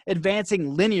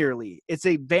advancing linearly, it's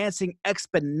advancing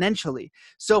exponentially.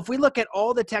 So if we look at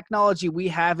all the technology we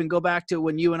have and go back to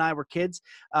when you and I were kids,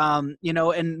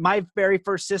 and my very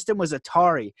first system was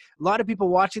Atari. A lot of people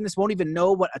watching this won't even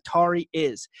know what Atari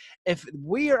is. If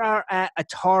we are at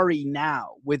Atari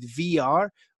now with VR,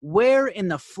 where in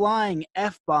the flying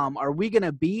F-bomb are we going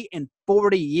to be in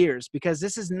 40 years? Because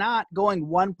this is not going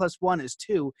 1 + 1 is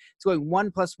 2. It's going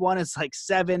 1 + 1 is like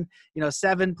 7.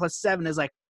 7 + 7 is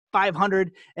like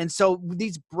 500. And so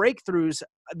these breakthroughs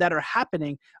that are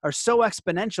happening are so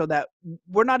exponential that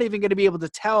we're not even going to be able to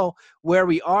tell where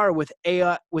we are with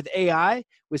AI, with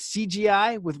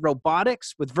CGI, with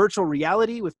robotics, with virtual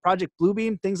reality, with Project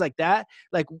Bluebeam, things like that.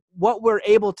 Like what we're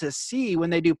able to see when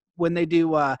they do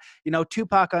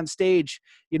Tupac on stage,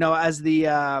 as the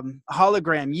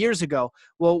hologram years ago.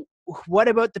 Well, what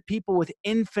about the people with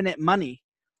infinite money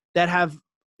that have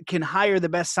can hire the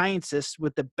best scientists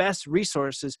with the best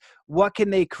resources, what can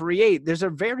they create? There's a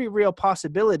very real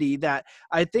possibility that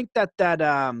I think that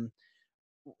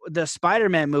the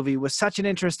Spider-Man movie was such an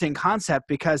interesting concept,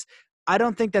 because I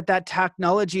don't think that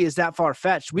technology is that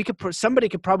far-fetched. Somebody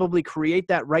could probably create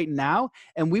that right now,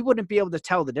 and we wouldn't be able to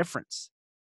tell the difference.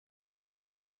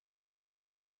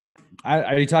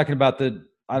 Are you talking about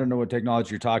I don't know what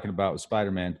technology you're talking about with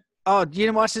Spider-Man. Oh, you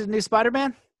didn't watch the new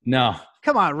Spider-Man? No.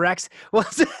 Come on, Rex. Look,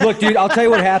 dude, I'll tell you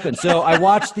what happened. So I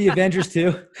watched the Avengers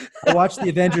 2.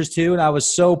 And I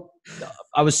was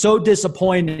so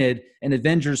disappointed in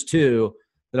Avengers 2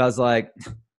 that I was like,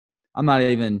 I'm not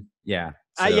even, yeah.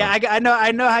 So. I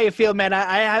know how you feel, man.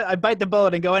 I bite the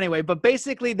bullet and go anyway. But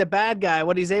basically, the bad guy,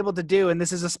 what he's able to do, and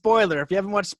this is a spoiler. If you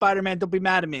haven't watched Spider-Man, don't be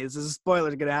mad at me. This is a spoiler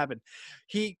going to happen.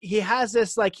 He has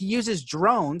this, like, he uses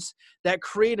drones that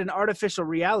create an artificial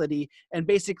reality and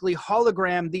basically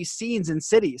hologram these scenes in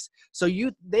cities. So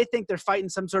they think they're fighting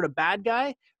some sort of bad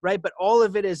guy, right? But all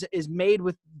of it is made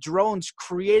with drones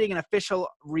creating an official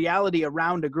reality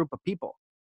around a group of people.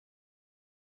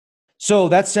 So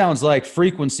that sounds like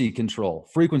frequency control,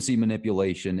 frequency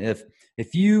manipulation.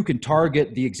 If you can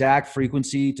target the exact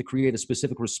frequency to create a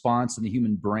specific response in the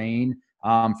human brain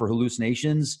for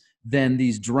hallucinations, then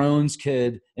these drones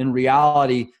could, in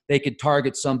reality, they could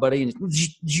target somebody and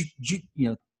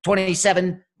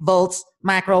 27 volts,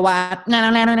 microwatt,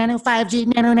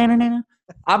 5G,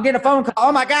 I'm getting a phone call.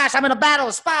 Oh my gosh, I'm in a battle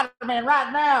with Spider-Man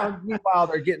right now. Meanwhile,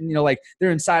 they're getting, like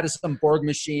they're inside of some Borg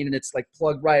machine and it's like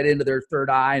plugged right into their third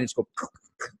eye and it's go.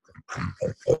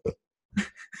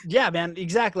 Yeah, man,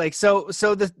 exactly. So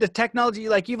the technology,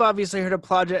 like you've obviously heard of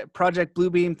Project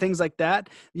Bluebeam, things like that.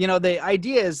 The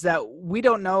idea is that we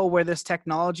don't know where this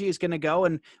technology is going to go.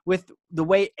 And with the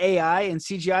way AI and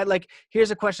CGI, like,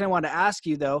 here's a question I want to ask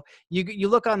you though. You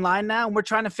look online now and we're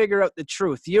trying to figure out the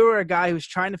truth. You're a guy who's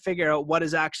trying to figure out what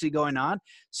is actually going on.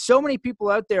 So many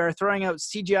people out there are throwing out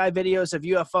CGI videos of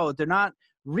UFO. They're not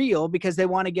real because they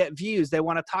want to get views. They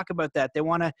want to talk about that. They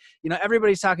want to,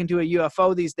 everybody's talking to a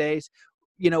UFO these days.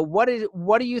 What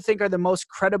do you think are the most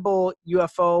credible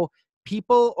UFO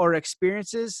people or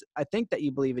experiences? I think that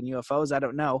you believe in UFOs. I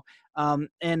don't know.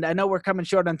 And I know we're coming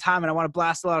short on time and I want to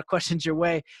blast a lot of questions your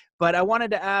way, but I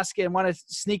wanted to ask and want to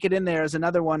sneak it in there as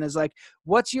another one is like,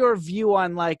 what's your view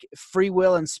on like free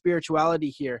will and spirituality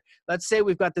here? Let's say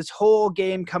we've got this whole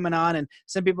game coming on and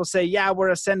some people say, yeah, we're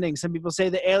ascending. Some people say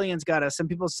the aliens got us. Some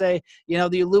people say,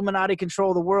 the Illuminati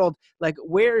control the world. Like,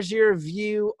 where's your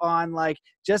view on like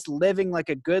just living like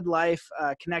a good life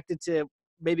connected to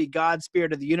maybe God,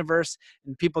 spirit of the universe?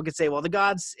 And people could say, well, the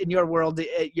gods in your world,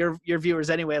 your viewers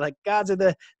anyway, like gods are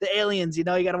the aliens, you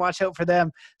got to watch out for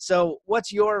them. So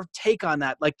what's your take on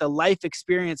that? Like the life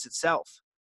experience itself?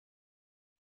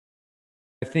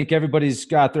 I think everybody's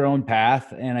got their own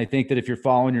path. And I think that if you're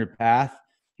following your path,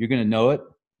 you're going to know it.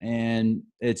 And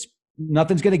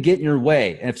nothing's going to get in your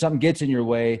way. And if something gets in your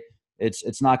way,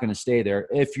 it's not going to stay there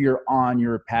if you're on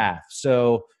your path.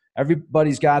 So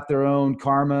everybody's got their own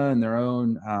karma and their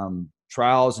own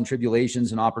trials and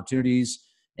tribulations and opportunities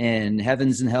and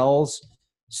heavens and hells.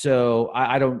 So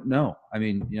I don't know. I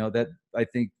mean, that I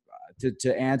think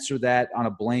to answer that on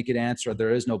a blanket answer,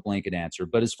 there is no blanket answer.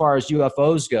 But as far as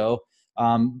UFOs go,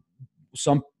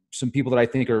 some people that I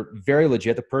think are very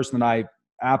legit. The person that I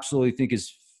absolutely think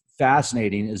is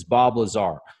fascinating is Bob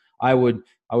Lazar. I would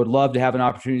love to have an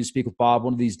opportunity to speak with Bob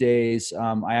one of these days.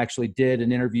 I actually did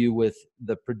an interview with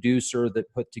the producer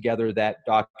that put together that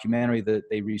documentary that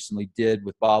they recently did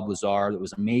with Bob Lazar. That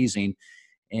was amazing.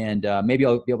 And maybe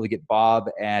I'll be able to get Bob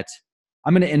I'm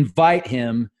going to invite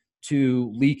him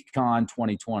to LeakCon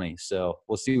 2020. So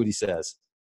we'll see what he says.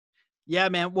 Yeah,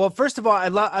 man. Well, first of all, I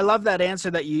love that answer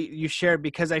that you shared,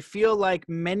 because I feel like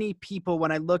many people,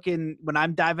 when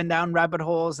I'm diving down rabbit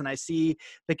holes and I see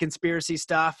the conspiracy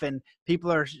stuff and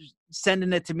people are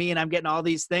sending it to me and I'm getting all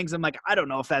these things, I'm like, I don't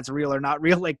know if that's real or not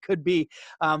real. Like, could be.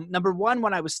 Number one,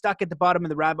 when I was stuck at the bottom of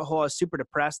the rabbit hole, I was super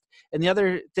depressed. And the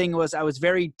other thing was I was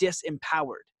very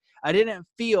disempowered. I didn't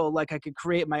feel like I could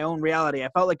create my own reality. I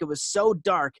felt like it was so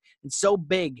dark and so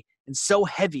big and so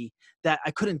heavy that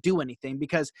I couldn't do anything,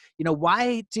 because,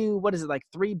 why do,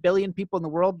 3 billion people in the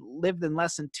world live in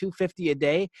less than $2.50 a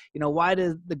day? Why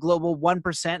does the global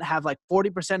 1% have like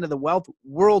 40% of the wealth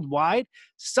worldwide?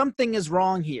 Something is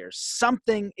wrong here.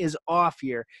 Something is off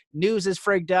here. News is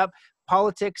frigged up.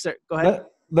 Politics are, go ahead.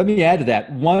 Let me add to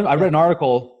that. I read an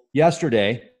article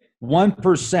yesterday.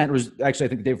 1% was actually, I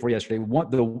think the day before yesterday,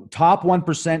 the top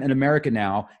 1% in America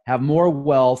now have more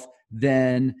wealth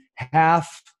than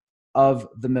half of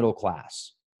the middle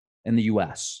class in the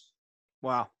U.S.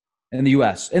 Wow. In the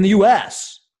U.S.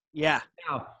 Yeah.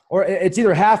 Or it's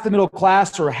either half the middle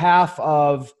class or half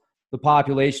of the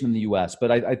population in the U.S.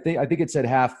 But I think it said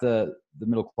half the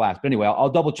middle class. But anyway, I'll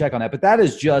double check on that. But that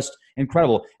is just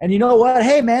incredible. And you know what?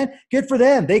 Hey, man, good for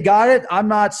them. They got it. I'm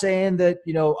not saying that,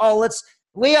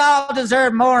 we all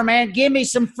deserve more, man. Give me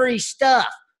some free stuff.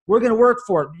 We're going to work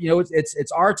for it.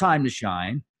 It's our time to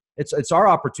shine. It's our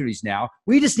opportunities now.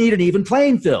 We just need an even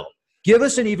playing field. Give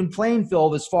us an even playing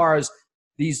field as far as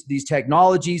these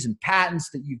technologies and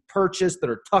patents that you've purchased that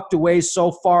are tucked away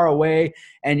so far away,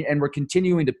 and we're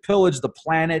continuing to pillage the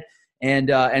planet.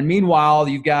 And meanwhile,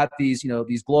 you've got these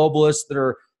globalists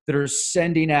that are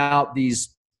sending out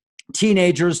these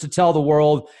teenagers to tell the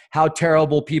world how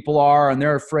terrible people are, and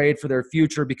they're afraid for their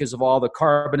future because of all the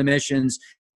carbon emissions.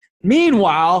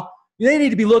 Meanwhile, they need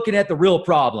to be looking at the real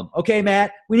problem. Okay,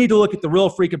 Matt? We need to look at the real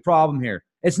freaking problem here.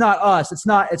 It's not us. It's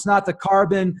not the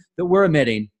carbon that we're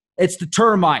emitting. It's the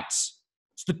termites.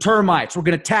 It's the termites. We're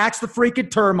going to tax the freaking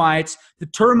termites. The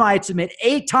termites emit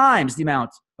 8 times the amount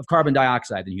of carbon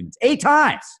dioxide than humans. 8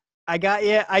 times. I got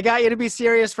you to be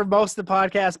serious for most of the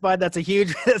podcast, bud. That's a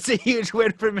huge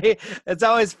win for me. It's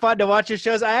always fun to watch your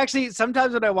shows. I actually,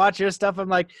 sometimes when I watch your stuff, I'm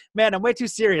like, man, I'm way too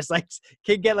serious. Like,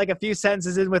 can get like a few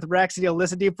sentences in with Rex and he'll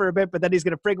listen to you for a bit, but then he's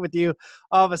going to freak with you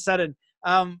all of a sudden.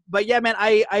 But yeah, man,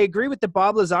 I agree with the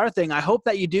Bob Lazar thing. I hope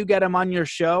that you do get him on your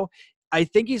show. I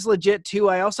think he's legit too.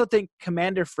 I also think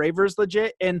Commander Fravor's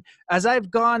legit. And as I've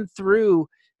gone through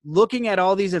looking at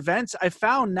all these events, I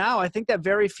found now, I think that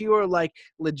very few are like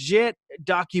legit,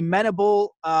 documentable,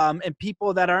 and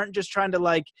people that aren't just trying to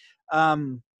like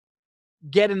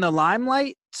get in the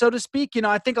limelight, so to speak.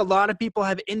 I think a lot of people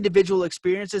have individual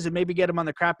experiences and maybe get them on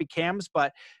the crappy cams,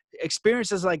 but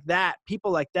experiences like that,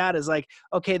 people like that is like,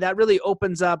 okay, that really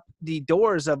opens up the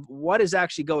doors of what is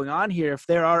actually going on here. If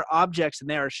there are objects and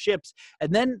there are ships,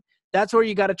 and then that's where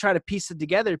you got to try to piece it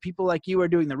together. People like you are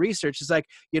doing the research. It's like,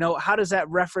 how does that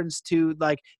reference to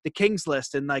like the King's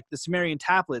List and like the Sumerian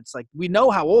tablets? Like, we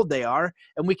know how old they are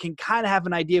and we can kind of have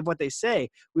an idea of what they say.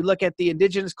 We look at the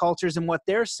indigenous cultures and what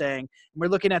they're saying, and we're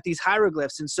looking at these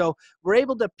hieroglyphs. And so we're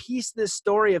able to piece this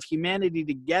story of humanity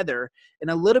together in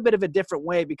a little bit of a different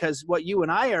way, because what you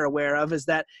and I are aware of is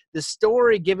that the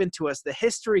story given to us, the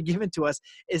history given to us,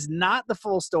 is not the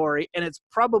full story. And it's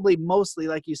probably mostly,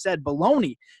 like you said,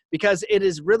 baloney, because it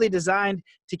is really designed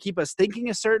to keep us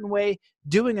thinking a certain way,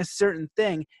 doing a certain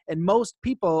thing. And most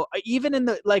people, even in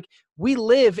we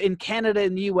live in Canada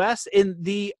and the US in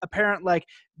the apparent, like,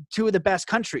 2 of the best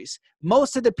countries.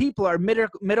 Most of the people are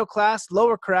middle class,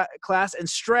 lower class, and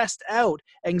stressed out,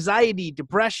 anxiety,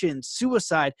 depression,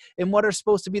 suicide, in what are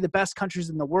supposed to be the best countries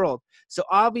in the world. So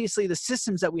obviously the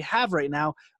systems that we have right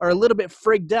now are a little bit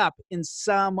frigged up in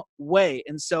some way.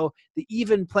 And so the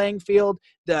even playing field,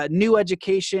 the new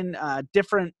education,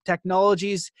 different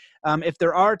technologies, if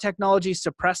there are technologies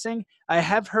suppressing, I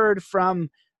have heard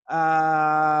from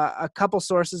a couple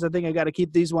sources. I think I got to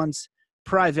keep these ones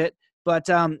private, but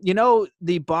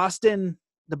the Boston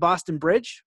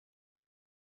Bridge,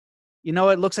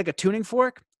 it looks like a tuning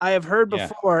fork. I have heard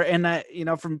before, and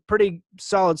from pretty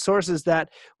solid sources, that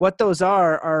what those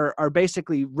are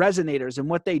basically resonators, and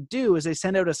what they do is they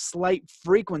send out a slight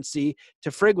frequency to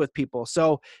frig with people.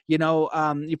 So you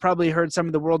probably heard some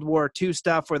of the World War II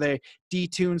stuff where they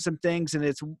detune some things,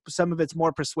 and some of it's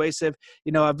more persuasive.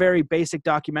 A very basic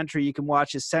documentary you can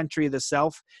watch is Century of the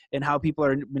Self, and how people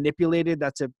are manipulated.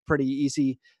 That's a pretty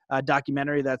easy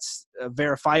documentary that's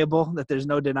verifiable, that there's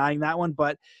no denying that one.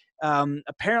 But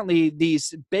apparently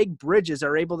these big bridges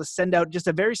are able to send out just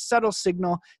a very subtle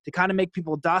signal to kind of make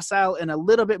people docile and a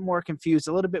little bit more confused,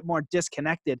 a little bit more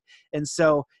disconnected. And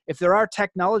so if there are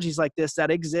technologies like this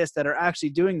that exist that are actually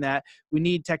doing that, we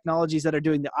need technologies that are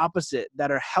doing the opposite,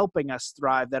 that are helping us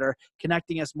thrive, that are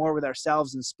connecting us more with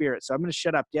ourselves and spirit. So I'm going to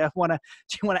shut up. Do you want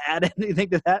to add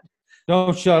anything to that?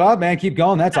 Don't shut up, man. Keep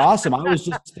going. That's awesome. I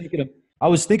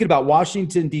was thinking about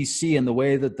Washington, D.C. and the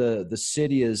way that the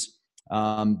city is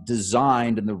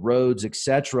designed, and the roads,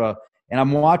 etc. And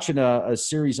I'm watching a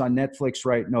series on Netflix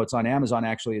it's on Amazon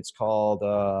actually. It's called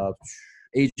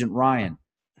Agent Ryan.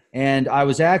 And I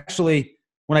was actually,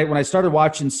 when I started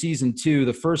watching season 2,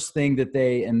 the first thing that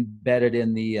they embedded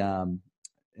in the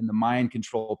mind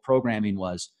control programming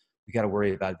was, we got to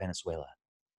worry about Venezuela.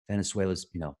 Venezuela's,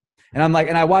 and I'm like,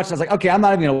 and I watched, I was like, okay, I'm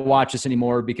not even going to watch this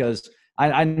anymore, because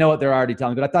I know what they're already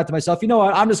telling me. But I thought to myself, you know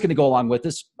what? I'm just going to go along with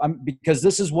this, because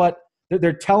this is what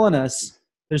they're telling us.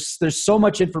 There's so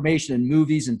much information in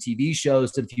movies and TV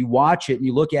shows that if you watch it and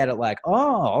you look at it like,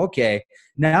 oh, okay,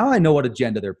 now I know what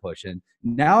agenda they're pushing.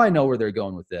 Now I know where they're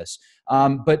going with this.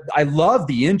 But I love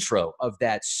the intro of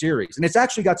that series, and it's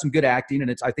actually got some good acting, and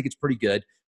I think it's pretty good.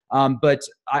 But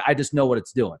I just know what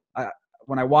it's doing.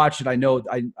 When I watch it, I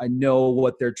know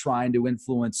what they're trying to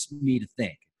influence me to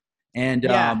think. And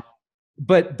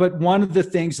but one of the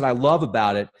things that I love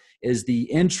about it is the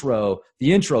intro.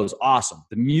 The intro is awesome.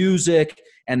 The music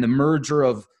and the merger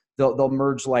of they'll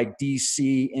merge like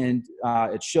DC, and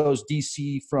it shows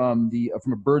DC from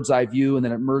a bird's eye view, and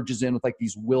then it merges in with like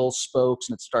these wheel spokes,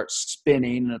 and it starts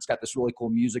spinning, and it's got this really cool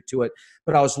music to it.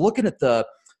 But I was looking at the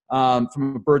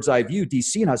from a bird's eye view,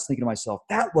 DC, and I was thinking to myself,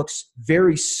 that looks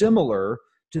very similar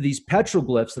to these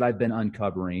petroglyphs that I've been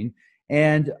uncovering.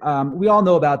 And we all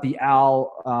know about the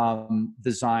owl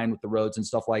design with the roads and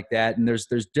stuff like that. And there's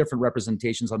different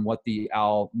representations on what the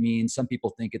owl means. Some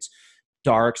people think it's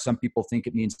dark. Some people think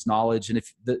it means knowledge. And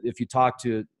if you talk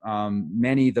to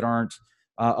many that aren't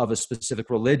of a specific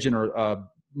religion or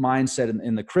mindset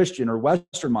in the Christian or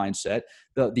Western mindset,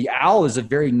 the owl is a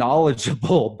very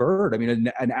knowledgeable bird. I mean,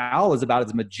 an owl is about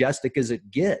as majestic as it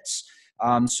gets.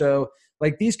 So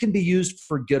like these can be used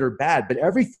for good or bad, but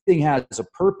everything has a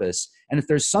purpose. And if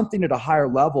there's something at a higher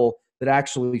level that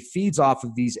actually feeds off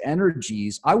of these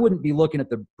energies, I wouldn't be looking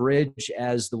at the bridge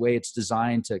as the way it's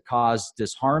designed to cause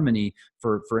disharmony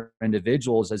for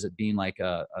individuals as it being like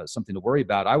something to worry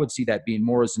about. I would see that being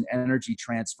more as an energy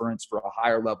transference for a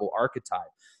higher level archetype,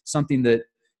 something that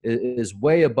is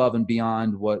way above and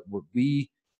beyond what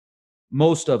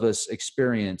most of us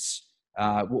experience.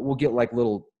 We'll get like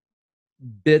little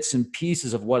bits and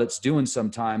pieces of what it's doing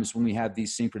sometimes when we have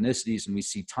these synchronicities and we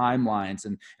see timelines,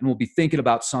 and we'll be thinking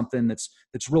about something that's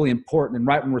really important, and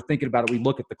right when we're thinking about it, we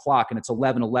look at the clock and it's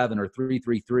 11:11 or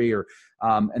 3:33 or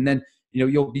and then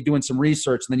you'll be doing some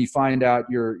research, and then you find out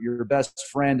your best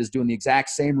friend is doing the exact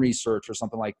same research or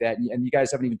something like that, and you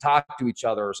guys haven't even talked to each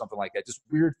other or something like that. Just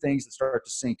weird things that start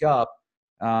to sync up.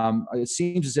 It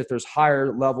seems as if there's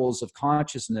higher levels of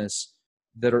consciousness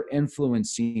that are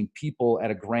influencing people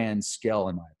at a grand scale,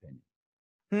 in my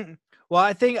opinion. Well,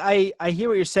 I think I hear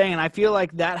what you're saying, and I feel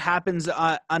like that happens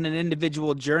on an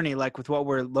individual journey, like with what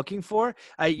we're looking for.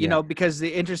 You know, because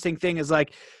the interesting thing is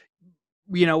like,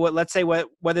 let's say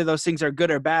whether those things are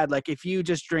good or bad. Like if you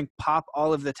just drink pop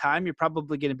all of the time, you're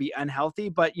probably going to be unhealthy,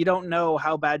 but you don't know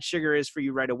how bad sugar is for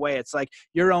you right away. It's like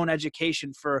your own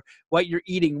education for what you're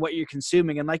eating, what you're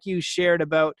consuming. And like you shared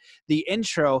about the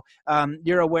intro,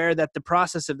 you're aware that the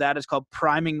process of that is called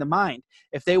priming the mind.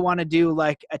 If they want to do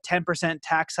like a 10%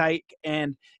 tax hike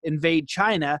and invade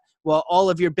China, well, all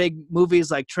of your big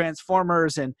movies like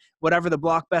Transformers and whatever the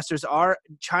blockbusters are,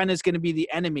 China's going to be the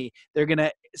enemy. They're going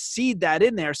to seed that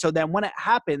in there. So then when it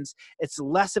happens, it's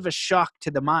less of a shock to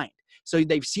the mind. So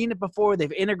they've seen it before,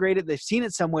 they've integrated, they've seen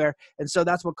it somewhere. And so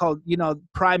that's what called,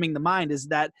 priming the mind, is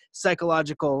that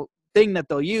psychological thing that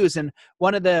they'll use. And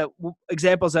one of the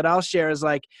examples that I'll share is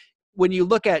like, when you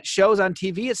look at shows on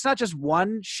TV, it's not just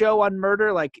one show on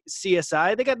murder like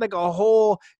CSI. They got like a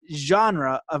whole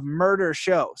genre of murder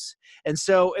shows. And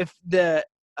so if the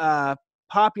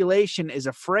population is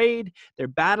afraid, they're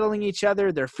battling each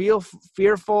other, they're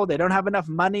fearful, they don't have enough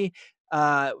money,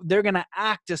 they're going to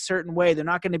act a certain way. They're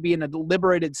not going to be in a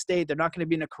liberated state. They're not going to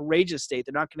be in a courageous state.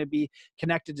 They're not going to be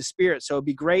connected to spirit. So it'd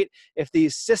be great if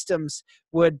these systems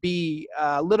would be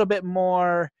a little bit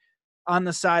more on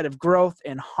the side of growth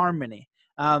and harmony.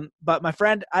 But my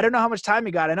friend, I don't know how much time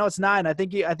you got. I know it's 9. I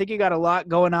think you got a lot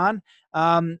going on.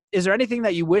 Is there anything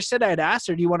that you wish that I had asked,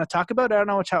 or do you want to talk about? I don't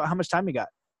know how much time you got.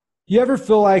 You ever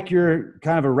feel like you're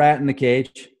kind of a rat in the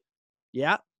cage?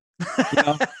 Yeah.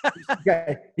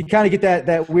 You kind of get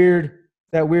that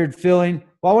weird feeling.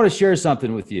 Well, I want to share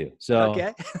something with you. So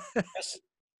okay.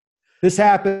 this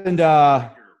happened.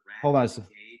 Hold on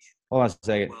a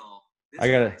second. I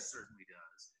gotta.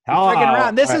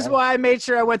 Around. This is why I made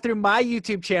sure I went through my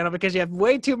YouTube channel, because you have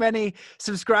way too many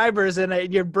subscribers,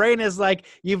 and your brain is like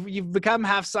you've become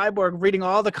half cyborg, reading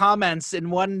all the comments in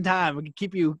one time. We can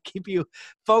keep you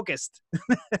focused.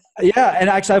 Yeah, and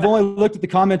actually, I've only looked at the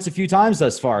comments a few times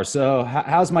thus far. So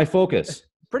how's my focus?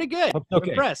 Pretty good. Okay. I'm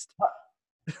impressed.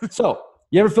 So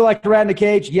you ever feel like a rat in a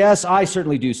cage? Yes, I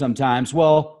certainly do sometimes.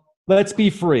 Well, let's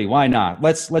be free. Why not?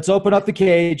 Let's open up the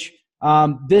cage.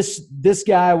 This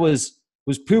guy was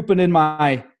pooping in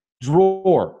my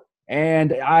drawer,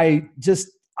 and I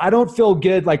don't feel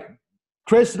good. Like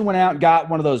Kristen went out and got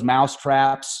one of those mouse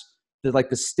traps, like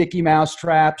the sticky mouse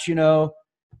traps, and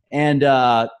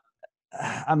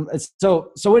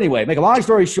so anyway, make a long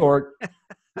story short,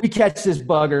 we catch this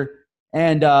bugger,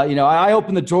 and I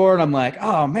open the drawer and I'm like,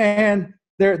 oh man,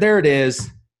 there it is.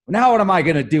 Now what am I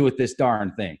going to do with this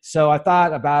darn thing? So I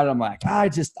thought about it. I'm like, I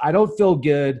don't feel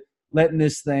good letting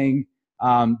this thing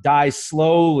die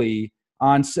slowly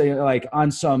on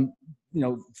some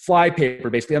flypaper,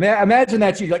 basically. I mean, imagine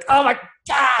that you're like, oh my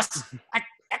gosh, I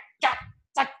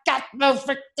got no.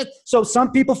 So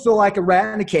some people feel like a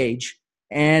rat in a cage,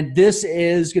 and this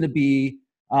is going to be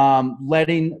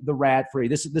letting the rat free.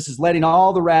 This is letting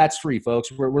all the rats free,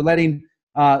 folks. We're letting.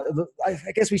 I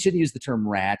guess we shouldn't use the term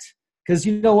rat because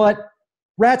you know what,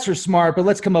 rats are smart, but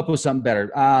let's come up with something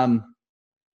better.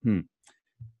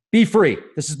 Be free.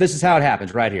 This is how it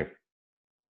happens right here.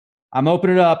 I'm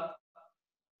opening it up.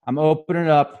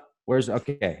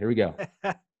 Okay, here we go.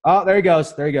 Oh, there he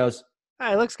goes.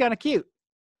 It looks kind of cute.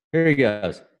 Here he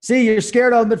goes. See, you're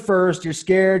scared of him at first. You're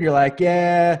scared. You're like,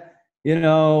 yeah,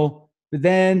 but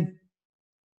then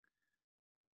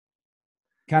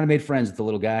kind of made friends with the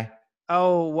little guy.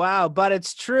 Oh, wow. But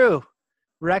it's true.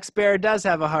 Rex Bear does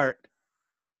have a heart.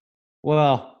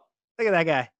 Well, look at that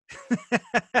guy.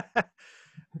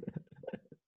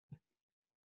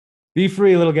 Be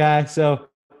free, little guy. So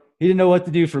he didn't know what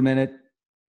to do for a minute.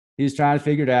 He was trying to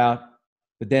figure it out.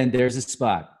 But then there's a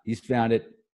spot. He's found it.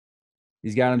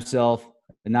 He's got himself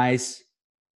a nice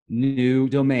new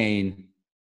domain,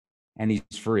 and he's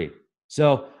free.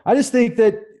 So I just think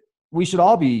that we should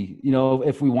all be,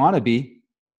 if we want to be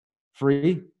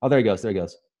free. Oh, there he goes.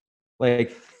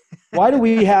 Like, why do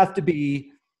we have to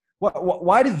be,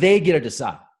 why do they get to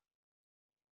decide?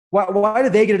 Why do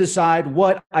they get to decide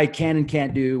what I can and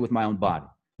can't do with my own body?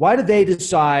 Why do they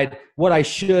decide what I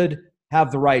should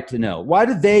have the right to know? Why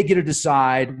do they get to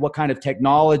decide what kind of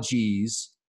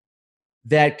technologies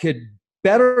that could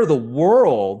better the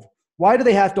world? Why do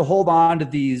they have to hold on to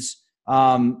these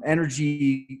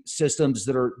energy systems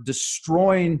that are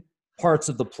destroying parts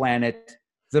of the planet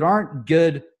that aren't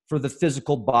good for the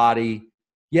physical body?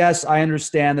 Yes, I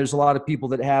understand there's a lot of people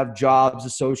that have jobs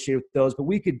associated with those, but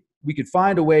we could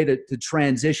find a way to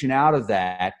transition out of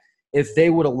that if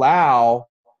they would allow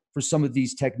for some of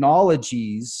these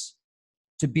technologies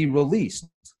to be released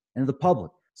into the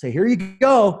public. Say, here you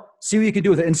go. See what you can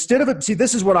do with it. Instead of it, see,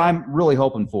 this is what I'm really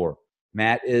hoping for,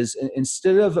 Matt, is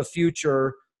instead of a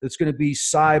future that's going to be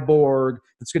cyborg,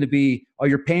 that's going to be,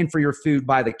 you're paying for your food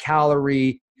by the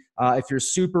calorie. If you're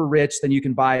super rich, then you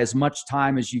can buy as much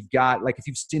time as you've got. Like if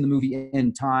you've seen the movie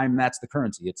In Time, that's the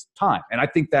currency. It's time. And I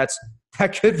think that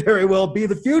could very well be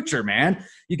the future, man.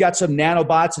 You got some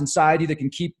nanobots inside you that can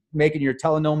keep making your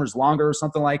telomeres longer or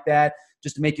something like that,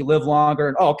 just to make you live longer.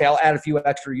 And, okay, I'll add a few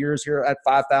extra years here, at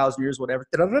 5,000 years, whatever.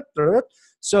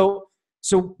 So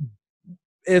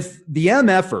if the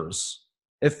MFers,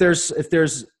 if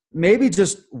there's maybe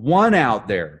just one out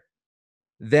there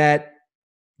that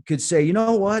could say, you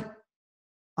know what,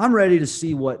 I'm ready to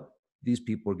see what these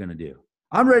people are going to do.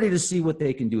 I'm ready to see what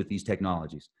they can do with these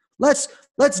technologies. Let's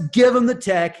give them the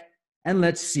tech and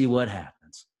let's see what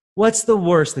happens. What's the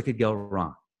worst that could go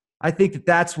wrong? I think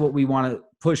that's what we want to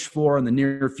push for in the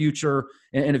near future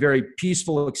in a very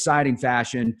peaceful, exciting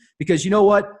fashion, because you know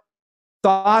what?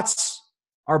 Thoughts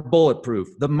are bulletproof.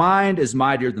 The mind is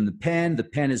mightier than the pen. The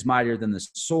pen is mightier than the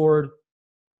sword.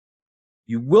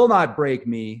 You will not break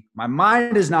me. My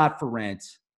mind is not for rent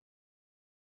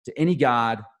to any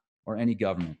god or any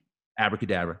government.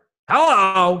 Abracadabra.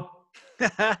 Hello.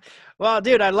 Well,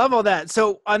 dude, I love all that.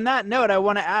 So on that note, I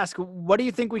want to ask, what do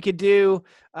you think we could do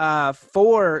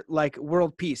for like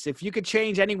world peace? If you could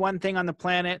change any one thing on the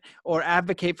planet or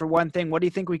advocate for one thing, what do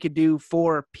you think we could do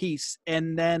for peace?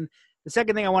 And then the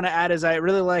second thing I want to add is I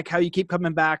really like how you keep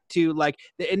coming back to like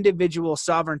the individual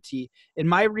sovereignty. In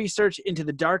my research into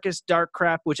the darkest dark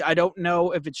crap, which I don't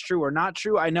know if it's true or not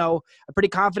true, I know I'm pretty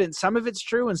confident some of it's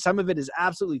true and some of it is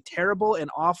absolutely terrible and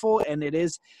awful, and it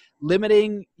is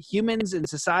limiting humans and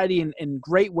society in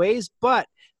great ways, but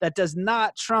that does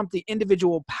not trump the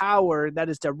individual power that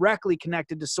is directly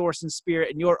connected to source and spirit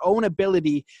and your own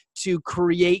ability to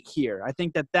create here. I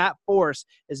think that force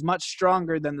is much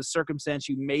stronger than the circumstance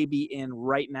you may be in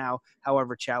right now,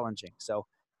 however challenging. So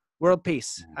world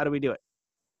peace, how do we do it?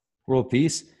 World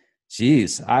peace?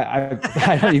 Jeez,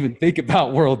 I don't even think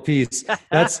about world peace.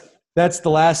 That's the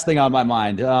last thing on my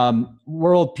mind.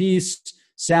 World peace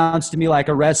sounds to me like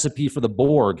a recipe for the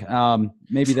Borg.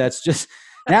 Maybe that's just,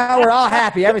 now we're all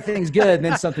happy, everything's good, and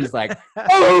then something's like,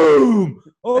 boom!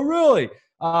 Oh, really?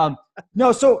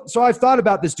 No, so I've thought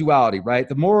about this duality, right?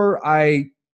 The more I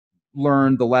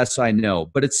learn, the less I know.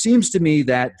 But it seems to me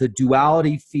that the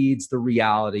duality feeds the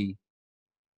reality.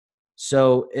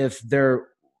 So it's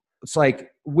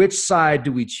like, which side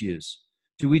do we choose?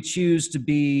 Do we choose to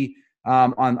be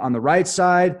on the right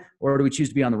side, or do we choose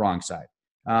to be on the wrong side?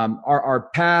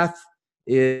 Our path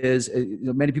is,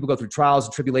 many people go through trials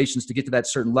and tribulations to get to that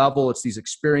certain level. It's these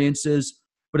experiences,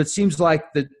 but it seems like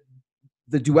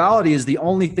the duality is the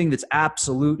only thing that's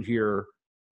absolute here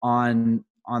on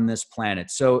on this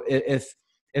planet. So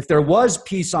if there was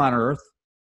peace on Earth,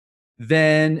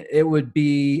 then it would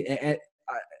be,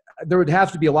 there would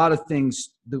have to be a lot of things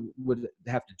that would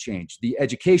have to change. The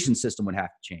education system would have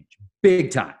to change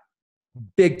big time,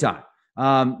 big time.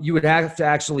 You would have to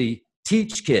actually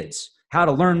teach kids how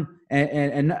to learn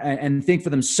and think for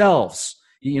themselves.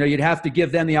 You'd have to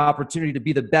give them the opportunity to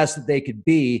be the best that they could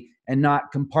be and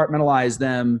not compartmentalize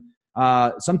them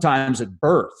sometimes at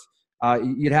birth.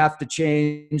 You'd have to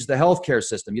change the healthcare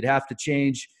system. You'd have to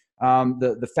change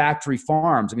the factory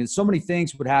farms. I mean, so many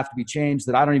things would have to be changed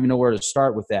that I don't even know where to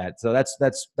start with that. So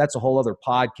that's a whole other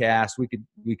podcast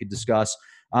we could discuss.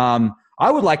 I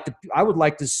would like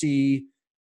to see,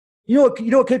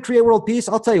 what could create world peace?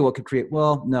 I'll tell you what could create.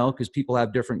 Well, no, because people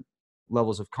have different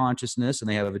levels of consciousness and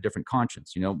they have a different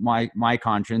conscience. My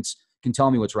conscience can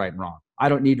tell me what's right and wrong. I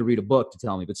don't need to read a book to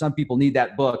tell me, but some people need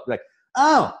that book. Like,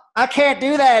 oh, I can't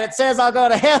do that. It says I'll go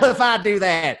to hell if I do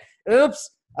that. Oops,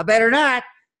 I better not.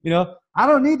 I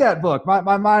don't need that book.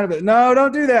 My mind of it. No,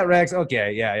 don't do that, Rex.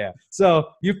 Okay, yeah. So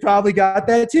you've probably got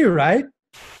that too, right?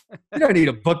 You don't need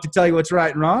a book to tell you what's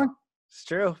right and wrong. It's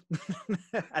true.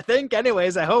 I think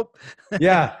anyways, I hope.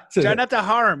 Yeah. Try not to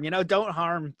harm, don't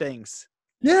harm things.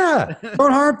 Yeah.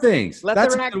 Don't harm things. Let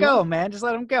the rat go, man. Just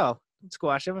let him go.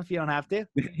 Squash him if you don't have to.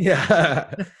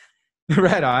 Yeah.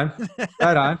 Right on.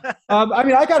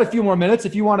 I got a few more minutes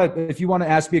if you want to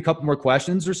ask me a couple more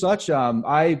questions or such.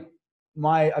 I've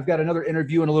got another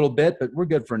interview in a little bit, but we're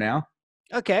good for now.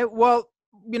 Okay. Well,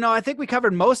 I think we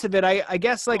covered most of it. I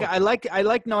guess I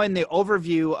like knowing the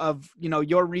overview of,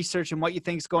 your research and what you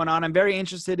think is going on. I'm very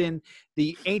interested in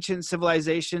the ancient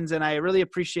civilizations, and I really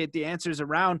appreciate the answers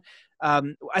around.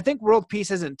 I think world peace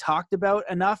isn't talked about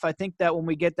enough. I think that when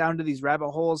we get down to these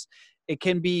rabbit holes, it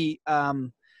can be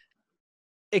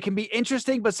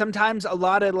interesting, but sometimes a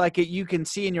lot of you can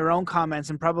see in your own comments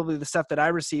and probably the stuff that I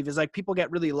receive is people get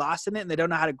really lost in it and they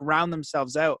don't know how to ground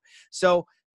themselves out. So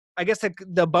I guess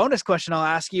the bonus question I'll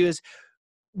ask you is,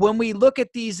 when we look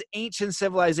at these ancient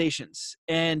civilizations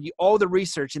and all the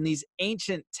research in these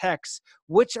ancient texts,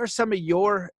 which are some of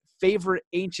your favorite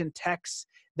ancient texts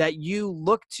that you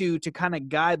look to kind of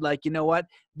guide,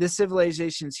 this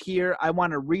civilization's here. I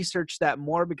want to research that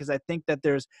more because I think that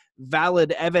there's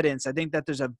valid evidence. I think that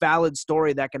there's a valid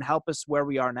story that can help us where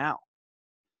we are now.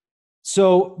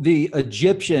 So the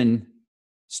Egyptian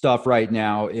stuff right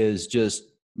now is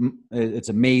it's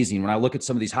amazing. When I look at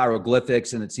some of these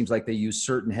hieroglyphics, and it seems like they use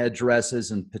certain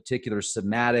headdresses and particular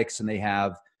semantics, and they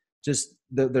have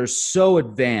they're so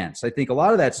advanced. I think a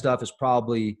lot of that stuff is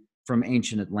probably from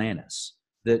ancient Atlantis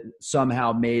that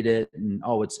somehow made it, and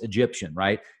it's Egyptian,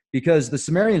 right? Because the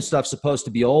Sumerian stuff's supposed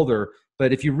to be older,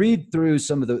 but if you read through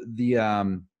some of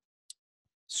the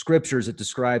scriptures, it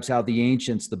describes how the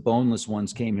ancients, the boneless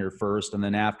ones, came here first, and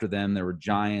then after them there were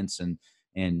giants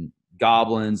and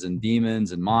goblins and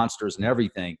demons and monsters and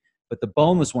everything. But the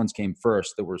boneless ones came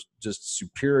first, that were just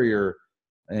superior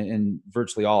in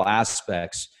virtually all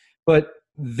aspects. But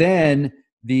then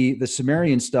the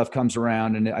Sumerian stuff comes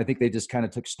around, and I think they just kind of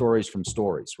took stories from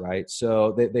stories, right?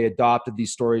 So they adopted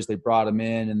these stories, they brought them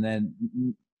in, and then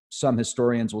some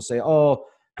historians will say, oh,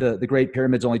 the Great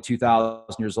Pyramid's only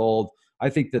 2,000 years old. I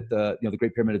think that the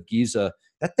Great Pyramid of Giza,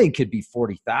 that thing could be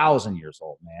 40,000 years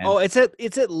old, man. Oh, it's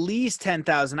at least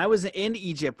 10,000. I was in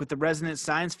Egypt with the Resonance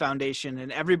Science Foundation,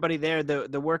 and everybody there,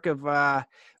 the work of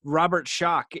Robert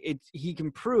Schoch, he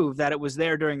can prove that it was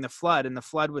there during the flood, and the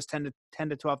flood was 10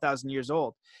 to 12,000 years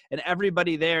old. And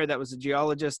everybody there that was a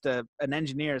geologist, an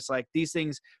engineer, it's like these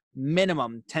things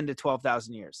minimum 10 to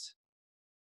 12,000 years.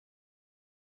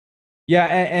 Yeah,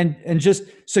 and just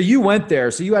so you went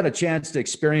there, so you had a chance to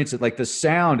experience it. Like the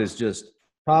sound is just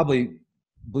probably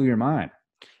blew your mind.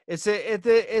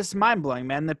 It's mind blowing,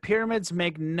 man. The pyramids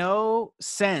make no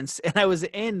sense, and I was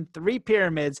in 3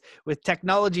 pyramids with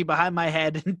technology behind my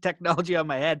head and technology on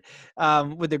my head,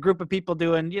 with a group of people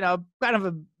doing, kind of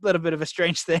a little bit of a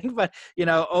strange thing, but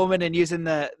Omen and using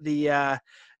the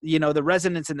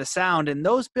resonance and the sound. And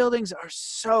those buildings are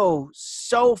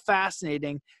so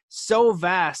fascinating, so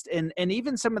vast. And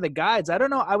even some of the guides, I don't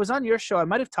know, I was on your show, I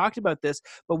might have talked about this,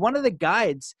 but one of the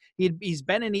guides, he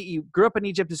grew up in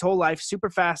Egypt his whole life, super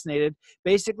fascinated,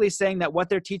 basically saying that what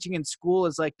they're teaching in school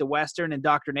is like the Western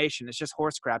indoctrination. It's just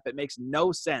horse crap. It makes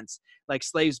no sense. Like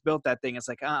slaves built that thing. It's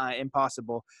like,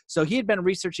 impossible. So he had been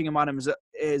researching him on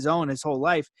his own his whole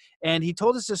life. And he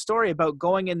told us a story about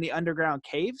going in the underground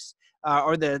caves,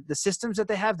 or the systems that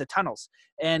they have, the tunnels.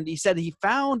 And he said he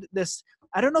found this,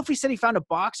 I don't know if he said he found a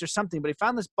box or something, but he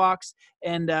found this box,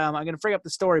 and I'm going to bring up the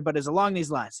story, but it's along these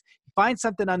lines. He finds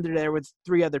something under there with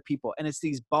 3 other people, and it's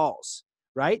these balls,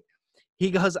 right? He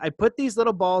goes, I put these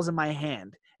little balls in my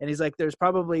hand, and he's like, there's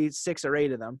probably 6 or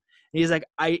 8 of them. And he's like,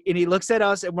 and he looks at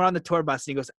us, and we're on the tour bus,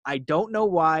 and he goes, I don't know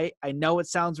why. I know it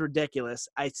sounds ridiculous.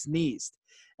 I sneezed.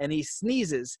 And he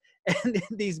sneezes, and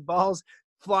these balls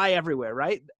fly everywhere,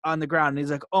 right on the ground. And he's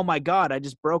like, oh my God, I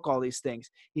just broke all these things.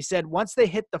 He said, once they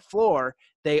hit the floor,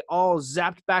 they all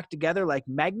zapped back together like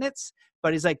magnets.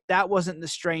 But he's like, that wasn't the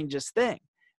strangest thing.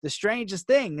 The strangest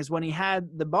thing is when he had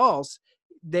the balls,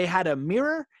 they had a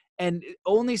mirror, and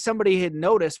only somebody had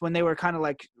noticed when they were kind of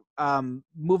like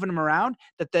moving them around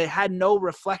that they had no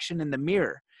reflection in the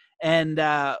mirror. And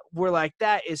we're like,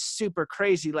 that is super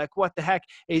crazy. Like, what the heck?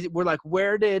 We're like,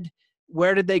 where did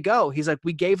they go? He's like,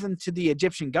 we gave them to the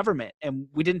Egyptian government, and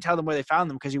we didn't tell them where they found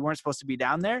them because you weren't supposed to be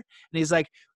down there. And he's like,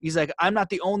 I'm not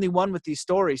the only one with these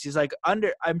stories. He's like,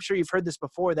 I'm sure you've heard this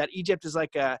before, that Egypt is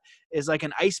like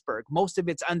an iceberg. Most of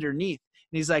it's underneath.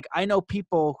 And he's like, I know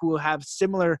people who have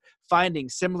similar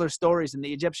findings, similar stories, and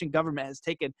the Egyptian government has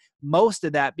taken most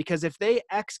of that, because if they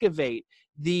excavate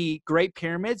the Great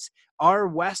Pyramids, our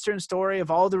Western story of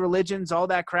all the religions, all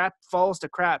that crap falls to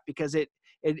crap, because it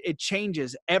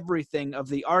changes everything of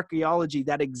the archaeology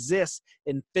that exists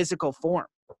in physical form.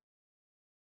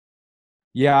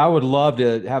 Yeah, I would love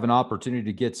to have an opportunity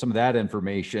to get some of that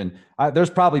information. There's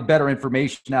probably better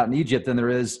information out in Egypt than there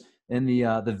is in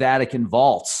the Vatican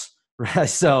vaults, right?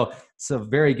 So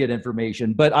very good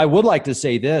information. But I would like to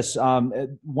say this.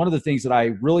 One of the things that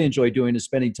I really enjoy doing is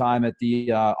spending time at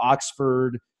the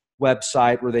Oxford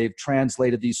website, where they've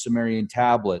translated these Sumerian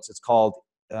tablets. It's called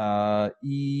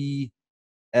ESETI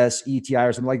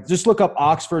or something. Like, just look up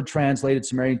Oxford translated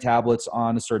Sumerian tablets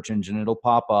on a search engine. It'll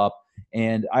pop up.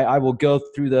 And I will go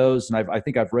through those, and I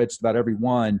think I've read just about every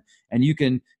one. And you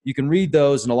can read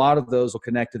those, and a lot of those will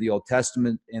connect to the Old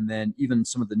Testament, and then even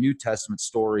some of the New Testament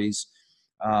stories.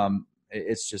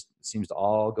 It seems to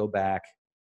all go back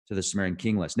to the Sumerian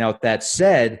king list. Now, with that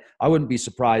said, I wouldn't be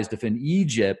surprised if in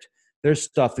Egypt there's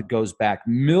stuff that goes back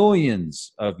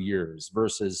millions of years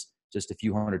versus just a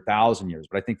few 100,000 years.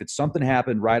 But I think that something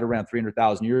happened right around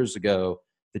 300,000 years ago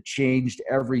that changed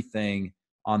everything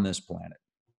on this planet.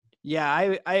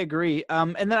 Yeah, I agree.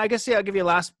 And then I guess, I'll give you a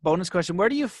last bonus question. Where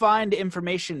do you find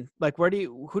information? Like, who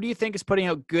do you think is putting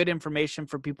out good information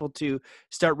for people to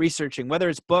start researching, whether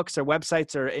it's books or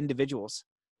websites or individuals?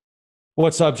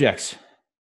 What subjects?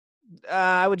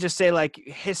 I would just say like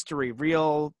history,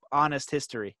 real honest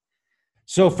history.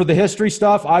 So for the history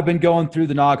stuff, I've been going through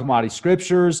the Nag Hammadi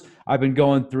scriptures. I've been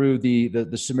going through the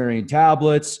Sumerian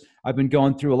tablets. I've been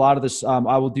going through a lot of this. I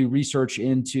will do research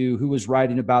into who was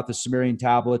writing about the Sumerian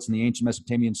tablets and the ancient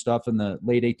Mesopotamian stuff in the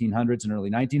late 1800s and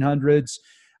early 1900s.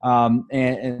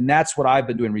 And that's what I've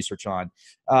been doing research on.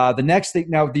 The next thing,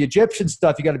 now the Egyptian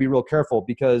stuff, you got to be real careful,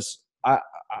 because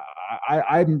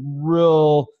I'm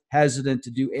real hesitant to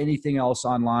do anything else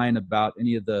online about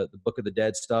any of the Book of the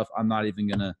Dead stuff. I'm not even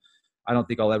going to, I don't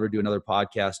think I'll ever do another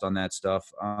podcast on that stuff.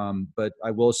 But I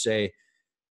will say,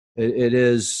 it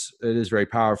is very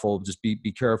powerful. Just be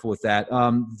careful with that.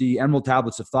 The Emerald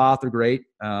Tablets of Thoth are great.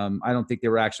 I don't think they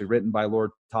were actually written by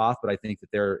Lord Thoth, but I think that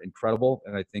they're incredible,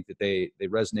 and I think that they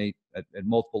resonate at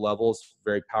multiple levels.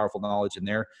 Very powerful knowledge in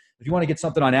there. If you want to get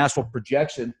something on astral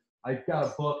projection, I've got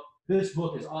a book. This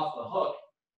book is off the hook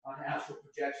on astral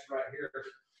projection right here.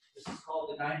 This is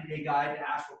called The 90-Day Guide to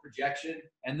Astral Projection,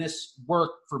 and this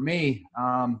work for me,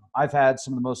 I've had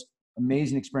some of the most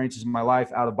amazing experiences in my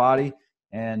life out of body.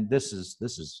 And this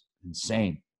is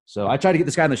insane. So I tried to get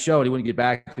this guy on the show, and he wouldn't get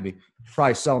back to me.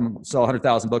 Probably sell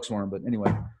 100,000 books for him. But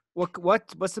anyway,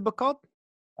 what's the book called?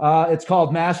 It's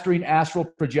called Mastering Astral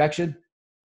Projection.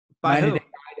 By who?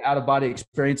 Out of body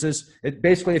experiences. It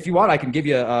basically, if you want, I can give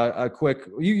you a quick.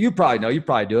 You probably know. You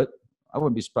probably do it. I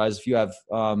wouldn't be surprised if you have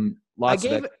lots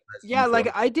of. Yeah,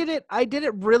 like I did it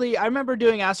really. I remember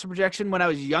doing astral projection when I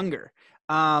was younger.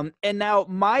 And now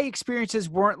my experiences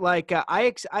weren't like,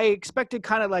 I expected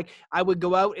kind of like I would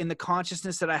go out in the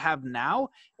consciousness that I have now.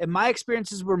 And my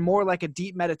experiences were more like a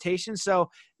deep meditation. So,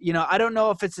 I don't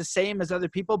know if it's the same as other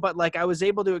people, but like I was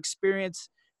able to experience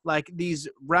like these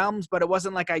realms, but it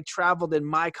wasn't like I traveled in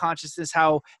my consciousness,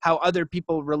 how other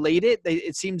people relate it.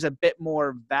 It seems a bit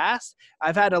more vast.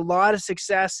 I've had a lot of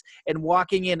success in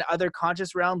walking in other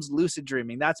conscious realms, lucid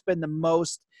dreaming. That's been the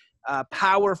most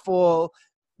powerful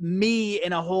me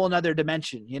in a whole nother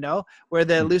dimension, where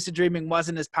the lucid dreaming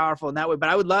wasn't as powerful in that way. But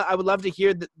I would love to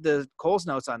hear the Cole's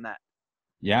notes on that.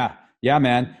 Yeah,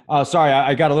 man. Sorry,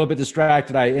 I got a little bit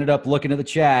distracted. I ended up looking at the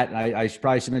chat. I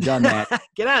probably shouldn't have done that.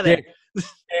 Get out of there.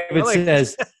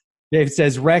 David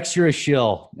says, Rex, you're a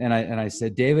shill. And I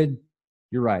said, David,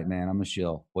 you're right, man. I'm a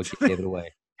shill. Well, you gave it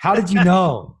away. How did you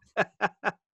know?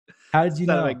 How did you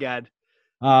know? Oh my God.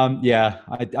 Yeah,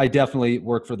 I definitely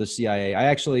work for the CIA.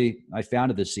 I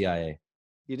founded the CIA.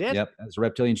 You did? Yep, as a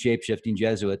reptilian shape-shifting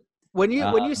Jesuit. When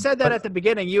you said that But at the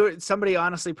beginning, somebody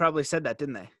honestly probably said that,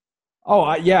 didn't they?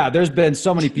 yeah, there's been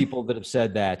so many people that have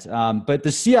said that. But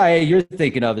the CIA you're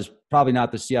thinking of is probably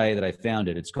not the CIA that I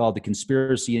founded. It's called the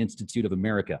Conspiracy Institute of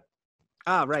America.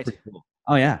 Ah, right. Pretty cool.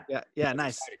 Oh yeah. Yeah,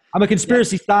 nice. I'm a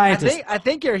conspiracy scientist. I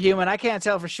think you're human. I can't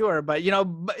tell for sure, but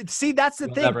see, that's the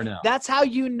You'll thing. never know. That's how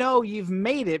you know you've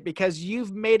made it, because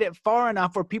you've made it far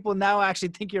enough where people now actually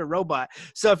think you're a robot.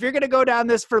 So if you're gonna go down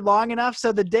this for long enough,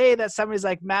 so the day that somebody's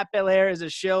like Matt Belair is a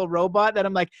shill robot, then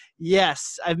I'm like,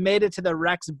 yes, I've made it to the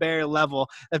Rex Bear level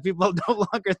that people no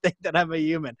longer think that I'm a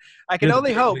human. I can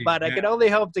only hope, but I can only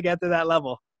hope to get to that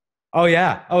level. Oh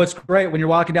yeah. Oh, it's great when you're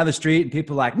walking down the street and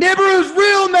people are like, Nibiru's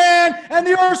real, man, and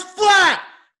the Earth's flat,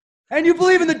 and you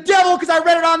believe in the devil because I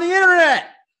read it on the internet.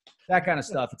 That kind of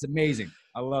stuff. It's amazing.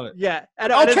 I love it. Yeah.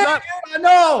 And okay, dude, I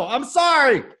know. I'm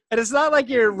sorry. And it's not like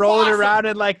you're rolling around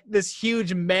in like this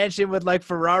huge mansion with like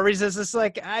Ferraris. It's just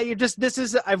like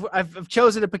I've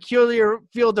chosen a peculiar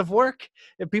field of work,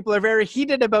 and people are very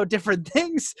heated about different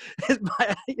things.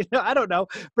 I don't know.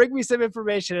 Bring me some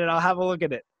information and I'll have a look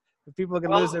at it. People are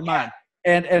gonna lose their mind.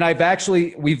 And I've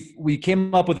actually we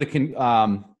came up with a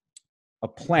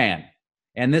plan,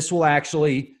 and this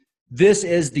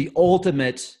is the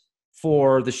ultimate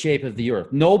for the shape of the Earth.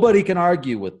 Nobody can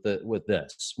argue with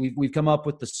this. We've come up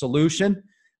with the solution.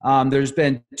 There's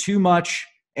been too much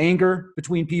anger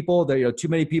between people. Too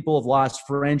many people have lost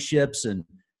friendships and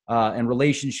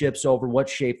relationships over what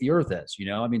shape the Earth is.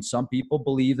 I mean, some people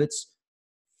believe it's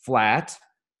flat.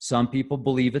 Some people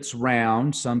believe it's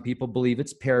round. Some people believe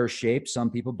it's pear-shaped. Some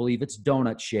people believe it's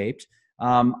donut-shaped.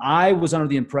 I was under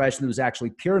the impression it was actually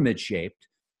pyramid-shaped.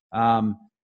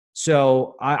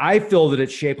 So I feel that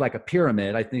it's shaped like a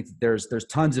pyramid. I think that there's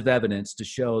tons of evidence to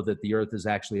show that the Earth is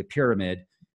actually a pyramid.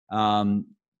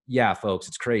 Yeah, folks,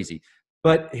 it's crazy.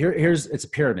 But it's a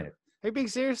pyramid. Are you being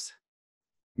serious?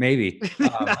 Maybe.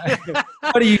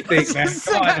 What do you think, man?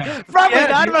 Probably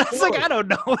not, but I was like, I don't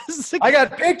know. I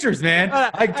got pictures, man.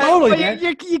 Man.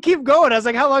 You keep going. I was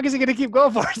like, how long is he going to keep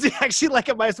going for? Is he actually like,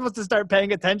 am I supposed to start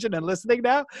paying attention and listening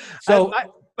now? So,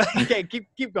 okay,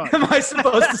 keep going. Am I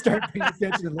supposed to start paying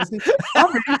attention and listening? I'm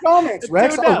reading comics,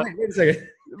 Rex. Wait a second.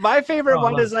 My favorite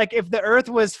one is like, if the Earth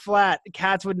was flat,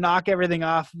 cats would knock everything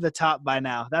off the top by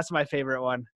now. That's my favorite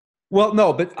one. Well,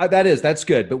 no, but that's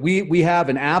good. But we have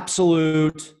an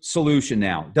absolute solution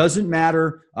now. Doesn't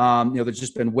matter. There's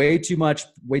just been way too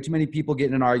many people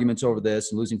getting in arguments over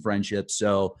this and losing friendships.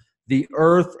 So the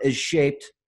Earth is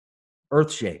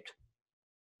Earth-shaped.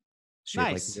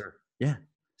 Nice. Like yeah.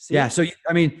 See? Yeah. So,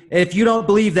 I mean, if you don't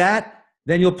believe that,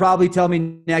 then you'll probably tell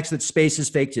me next that space is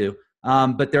fake too.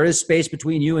 But there is space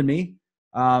between you and me.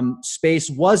 Space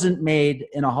wasn't made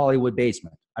in a Hollywood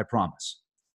basement. I promise.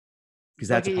 Because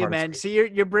that's look at you, man. So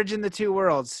you're bridging the two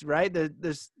worlds, right?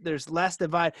 There's less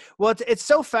divide. Well, it's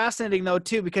so fascinating though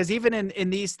too, because even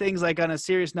in these things, like on a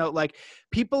serious note, like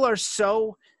people are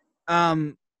so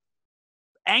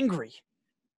angry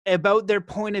about their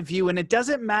point of view, and it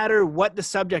doesn't matter what the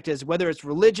subject is, whether it's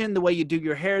religion, the way you do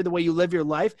your hair, the way you live your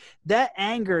life, that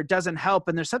anger doesn't help.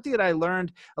 And there's something that I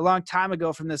learned a long time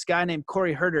ago from this guy named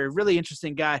Corey Herter, a really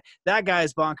interesting guy. That guy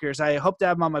is bonkers. I hope to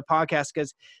have him on my podcast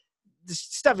because the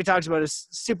stuff he talks about is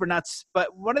super nuts.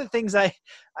 But one of the things I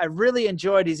really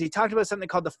enjoyed is he talked about something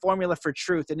called the formula for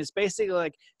truth. And it's basically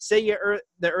like, say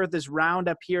the earth is round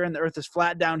up here and the earth is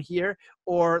flat down here,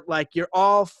 or like you're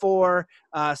all for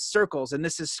circles and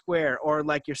this is square, or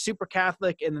like you're super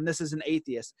Catholic and then this is an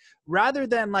atheist. Rather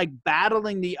than like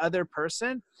battling the other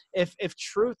person, if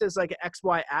truth is like an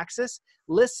XY axis,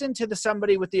 listen to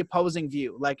somebody with the opposing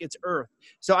view, like it's Earth.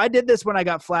 So I did this when I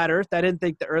got flat Earth. I didn't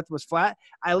think the Earth was flat.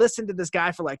 I listened to this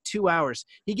guy for like 2 hours.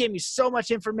 He gave me so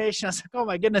much information. I was like, oh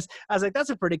my goodness. I was like, that's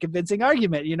a pretty convincing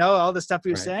argument, all the stuff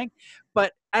he was saying.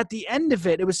 But at the end of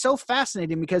it, it was so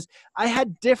fascinating because I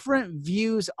had different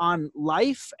views on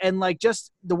life and like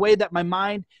just the way that my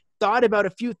mind thought about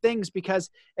a few things, because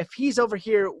if he's over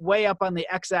here way up on the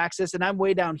x-axis and I'm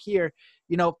way down here,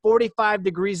 45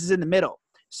 degrees is in the middle.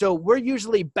 So we're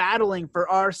usually battling for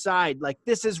our side, like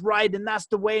this is right and that's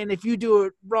the way, and if you do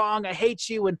it wrong, I hate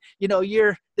you, and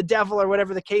you're the devil or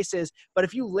whatever the case is. But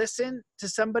if you listen to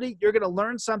somebody, you're going to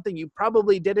learn something you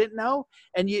probably didn't know,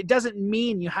 and it doesn't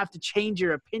mean you have to change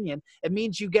your opinion. It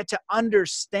means you get to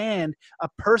understand a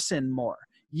person more.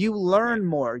 you learn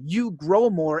more, you grow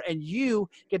more, and you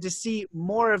get to see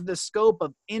more of the scope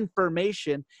of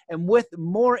information. And with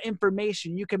more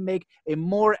information, you can make a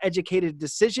more educated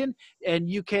decision, and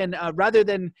you can, rather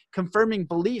than confirming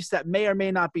beliefs that may or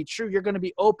may not be true, you're going to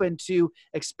be open to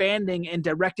expanding and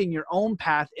directing your own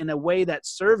path in a way that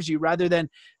serves you, rather than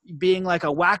being like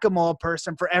a whack-a-mole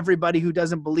person for everybody who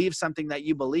doesn't believe something that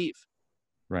you believe.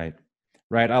 Right.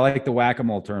 I like the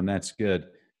whack-a-mole term. That's good.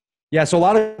 Yeah. So a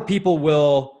lot of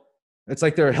people it's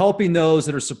like they're helping those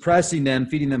that are suppressing them,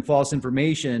 feeding them false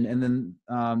information. And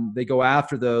then they go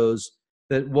after those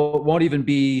that won't even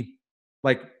be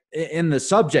like in the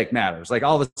subject matters. Like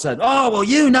all of a sudden, oh, well,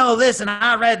 you know this, and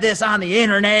I read this on the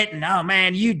internet, and oh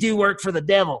man, you do work for the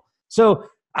devil. So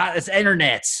it's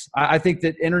internets. I think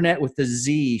that internet with the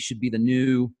Z should be the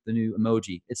new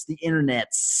emoji. It's the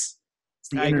internets. It's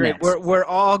the internet. Where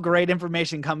all great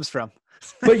information comes from.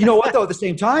 But you know what, though? At the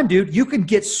same time, dude, you can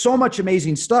get so much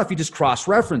amazing stuff. You just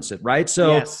cross-reference it, right?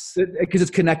 So, because it's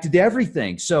connected to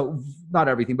everything. So, not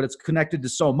everything, but it's connected to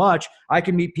so much. I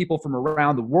can meet people from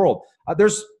around the world.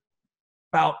 There's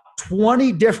about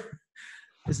 20 different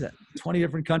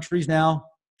countries now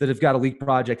that have got a Leak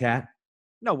Project hat.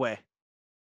 No way.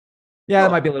 Yeah,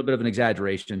 that might be a little bit of an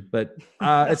exaggeration, but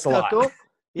it's a lot. Cool.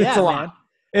 Yeah, it's a lot.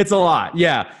 It's a lot.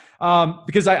 Yeah.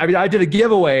 Because I did a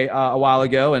giveaway a while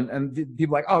ago, and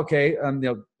people were like, oh, okay,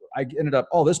 I ended up,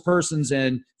 this person's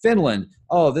in Finland.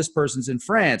 Oh, this person's in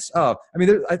France. Oh,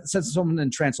 I sent someone in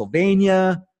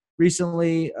Transylvania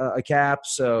recently, a cap.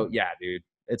 So yeah, dude,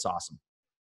 it's awesome.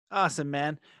 Awesome,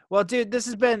 man. Well, dude, this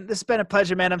has been a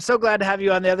pleasure, man. I'm so glad to have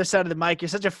you on the other side of the mic. You're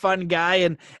such a fun guy,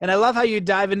 and I love how you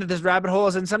dive into this rabbit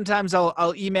holes. And sometimes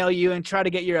I'll email you and try to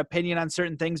get your opinion on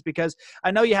certain things, because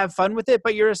I know you have fun with it,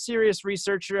 but you're a serious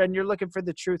researcher and you're looking for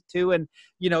the truth too. And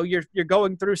you're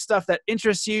going through stuff that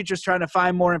interests you, just trying to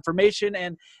find more information.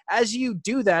 And as you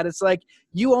do that, it's like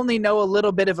you only know a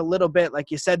little bit of a little bit. Like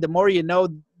you said, the more you know,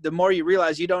 the more you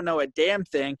realize you don't know a damn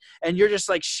thing, and you're just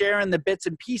like sharing the bits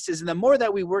and pieces. And the more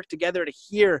that we work together to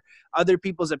hear other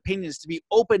people's opinions, to be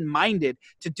open-minded,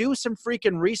 to do some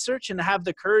freaking research and to have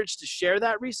the courage to share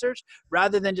that research,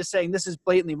 rather than just saying this is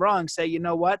blatantly wrong, say, you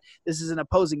know what, this is an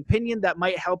opposing opinion that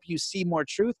might help you see more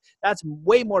truth. That's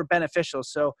way more beneficial.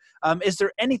 So is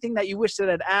there anything that you wish that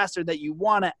I'd asked or that you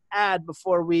want to add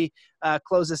before we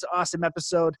close this awesome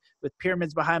episode with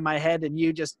pyramids behind my head and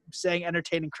you just saying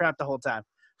entertaining crap the whole time?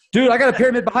 Dude, I got a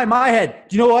pyramid behind my head.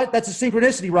 Do you know what? That's a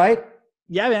synchronicity, right?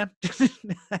 Yeah, man.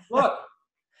 Look.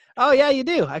 Oh, yeah, you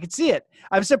do. I can see it.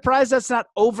 I'm surprised that's not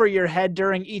over your head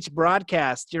during each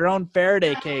broadcast, your own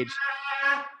Faraday cage.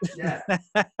 Yeah.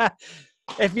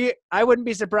 I wouldn't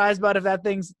be surprised about if that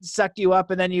thing sucked you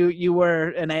up and then you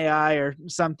were an AI or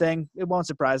something. It won't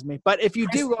surprise me. But if you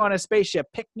do go on a spaceship,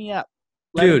 pick me up.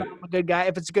 Dude. I'm a good guy.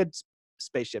 If it's a good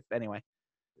spaceship, anyway.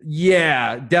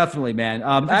 Yeah, definitely, man.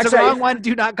 If it's the wrong one,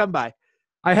 do not come by.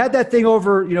 I had that thing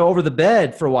over the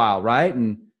bed for a while, right?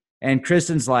 And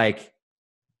Kristen's like,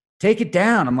 take it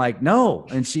down. I'm like, no.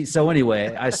 And so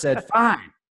anyway, I said,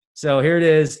 fine. So here it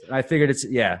is. I figured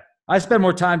I spend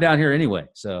more time down here anyway.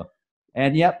 So,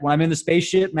 and yep, when I'm in the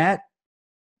spaceship, Matt,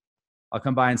 I'll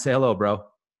come by and say hello, bro.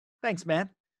 Thanks,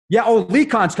 man. Yeah. Oh,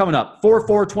 LeakCon's coming up.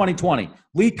 4/4/2020.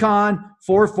 LeakCon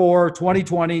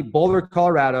 4/4/2020, Boulder,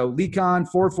 Colorado. LeakCon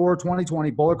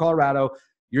 4/4/2020, Boulder, Colorado.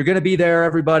 You're going to be there,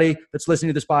 everybody that's listening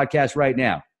to this podcast right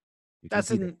now.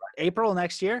 That's in April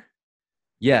next year?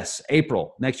 Yes,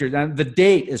 April next year. And the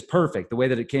date is perfect, the way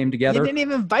that it came together. You didn't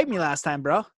even invite me last time,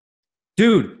 bro.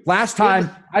 Dude, last time,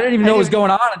 I didn't even know what was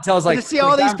going on until I was like. You see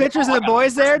all these pictures of the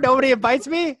boys there? Nobody invites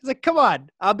me? It's like, come on.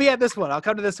 I'll be at this one. I'll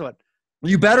come to this one.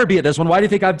 You better be at this one. Why do you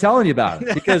think I'm telling you about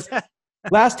it? Because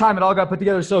last time it all got put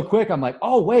together so quick. I'm like,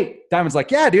 oh, wait. Diamond's like,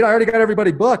 yeah, dude, I already got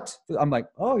everybody booked. I'm like,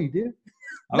 oh, you did?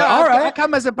 No, all right. I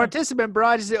come as a participant, bro.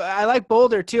 I like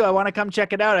Boulder, too. I want to come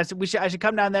check it out. I said I should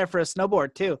come down there for a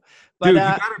snowboard, too. But, dude, you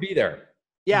got to be there.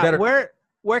 Yeah,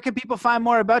 where can people find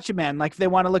more about you, man? Like if they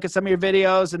want to look at some of your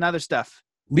videos and other stuff.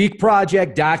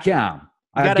 Leakproject.com.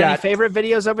 You got any favorite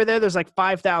videos over there? There's like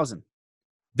 5,000.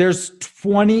 There's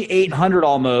 2,800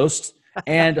 almost.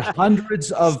 And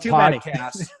hundreds of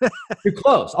podcasts. You're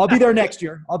close. I'll be there next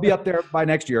year. I'll be up there by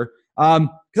next year. Because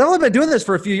I've only been doing this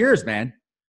for a few years, man.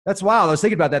 That's wild. I was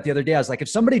thinking about that the other day. I was like, if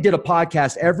somebody did a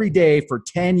podcast every day for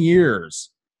 10 years,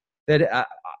 that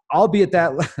I'll be at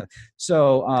that.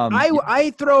 So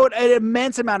I throw an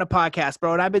immense amount of podcasts,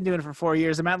 bro. And I've been doing it for 4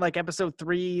 years. I'm at like episode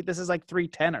 3. This is like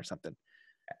 310 or something.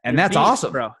 And that's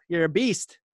awesome, bro. You're a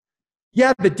beast.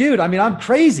 Yeah, but dude, I'm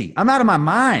crazy. I'm out of my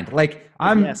mind. Like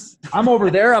I'm over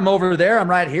there. I'm over there. I'm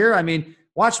right here.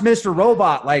 watch Mr.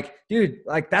 Robot. Like, dude,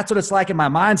 like that's what it's like in my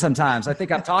mind sometimes. I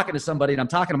think I'm talking to somebody and I'm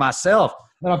talking to myself.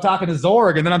 Then I'm talking to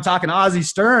Zorg and then I'm talking to Ozzy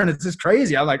Stern. It's just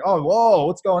crazy. I'm like, oh, whoa,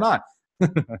 what's going on?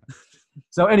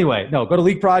 So anyway, no, go to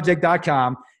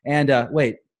leakproject.com. And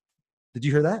wait, did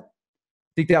you hear that?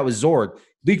 I think that was Zorg.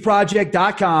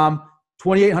 Leakproject.com,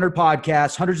 2,800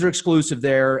 podcasts, hundreds are exclusive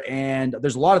there. And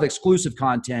there's a lot of exclusive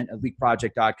content at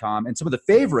leakproject.com. And some of the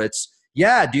favorites,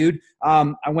 yeah, dude,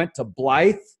 I went to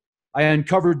Blythe. I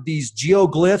uncovered these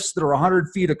geoglyphs that are 100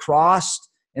 feet across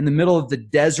in the middle of the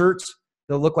desert.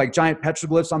 They look like giant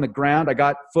petroglyphs on the ground. I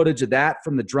got footage of that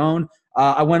from the drone.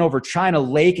 I went over China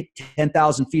Lake at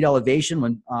 10,000 feet elevation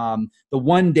when the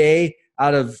one day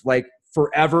out of like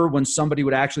forever when somebody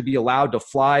would actually be allowed to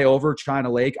fly over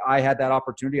China Lake, I had that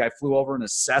opportunity. I flew over in a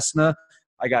Cessna.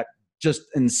 I got just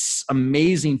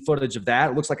amazing footage of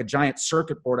that. It looks like a giant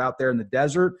circuit board out there in the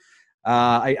desert.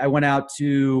 I went out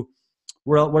to,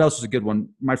 what else was a good one?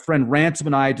 My friend Ransom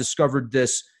and I discovered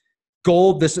this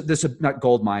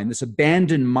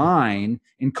abandoned mine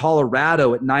in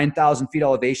Colorado at 9,000 feet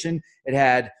elevation. It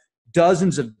had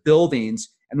dozens of buildings,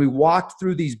 and we walked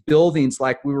through these buildings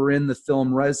like we were in the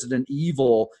film Resident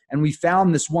Evil, and we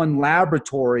found this one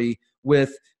laboratory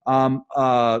with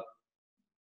a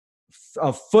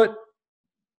foot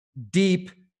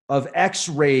deep of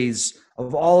x-rays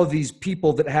of all of these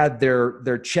people that had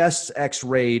their chests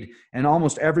x-rayed, and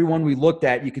almost everyone we looked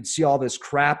at, you could see all this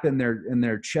crap in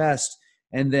their chest.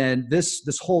 And then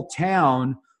this whole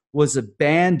town was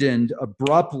abandoned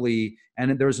abruptly,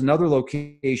 and there was another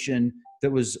location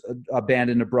that was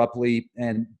abandoned abruptly,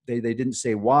 and they didn't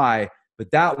say why, but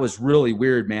that was really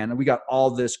weird, man. And we got all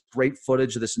this great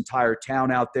footage of this entire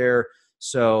town out there.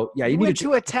 So yeah, you went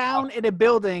to a town in a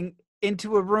building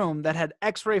into a room that had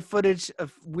x-ray footage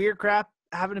of weird crap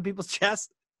happening in people's chests,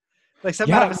 like some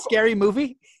kind of a scary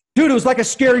movie. Dude, it was like a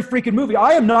scary freaking movie.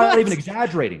 I am not even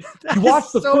exaggerating. You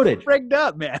watch the footage. Frigged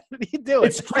up, man. What are you doing?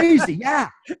 It's crazy, yeah.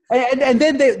 And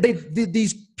then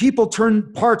these people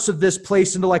turned parts of this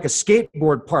place into like a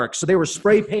skateboard park. So they were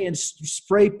spray painting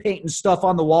stuff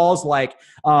on the walls, like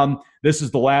this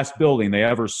is the last building they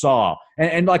ever saw,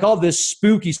 and like all this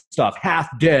spooky stuff,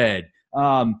 half dead.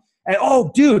 And oh,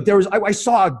 dude, I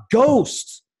saw a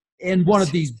ghost in one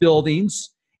of these buildings.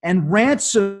 And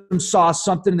Ransom saw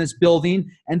something in this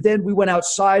building, and then we went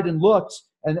outside and looked,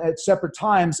 and at separate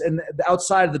times. And the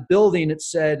outside of the building, it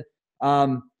said,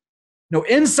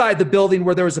 inside the building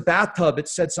where there was a bathtub, it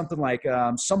said something like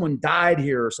someone died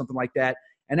here or something like that.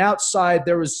 And outside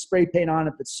there was spray paint on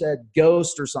it that said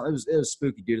ghost or something. It was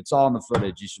spooky, dude. It's all in the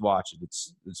footage. You should watch it.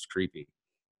 It's creepy.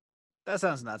 That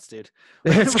sounds nuts, dude.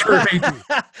 It's creepy.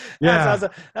 Yeah.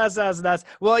 That sounds nuts.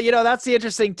 Well, that's the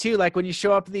interesting too. Like when you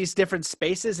show up these different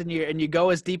spaces and you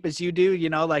go as deep as you do,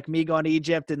 like me going to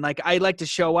Egypt, and like I like to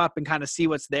show up and kind of see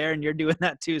what's there, and you're doing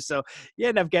that too. So you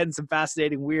end up getting some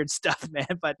fascinating, weird stuff,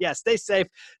 man. But yeah, stay safe,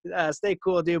 stay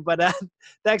cool, dude. But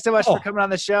thanks so much for coming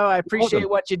on the show. I appreciate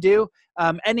what you do.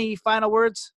 Any final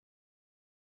words?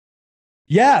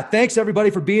 Yeah, thanks everybody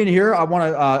for being here.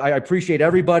 I appreciate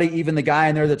everybody, even the guy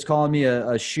in there that's calling me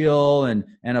a shill and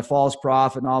a false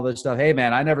prophet and all this stuff. Hey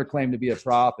man, I never claimed to be a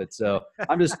prophet. So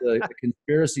I'm just a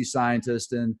conspiracy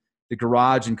scientist in the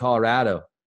garage in Colorado.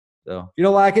 So if you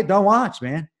don't like it, don't watch,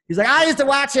 man. He's like, I used to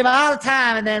watch him all the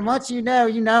time. And then once you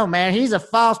know, man, he's a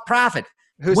false prophet.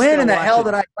 When in the hell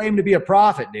did I claim to be a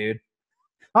prophet, dude?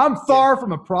 I'm far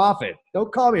from a prophet.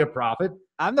 Don't call me a prophet.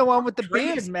 I'm the one with the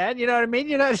beard, man. You know what I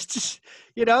mean? It's just,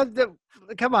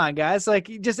 come on, guys. Like,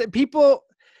 just people.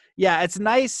 Yeah, it's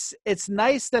nice. It's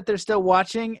nice that they're still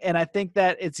watching, and I think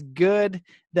that it's good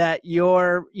that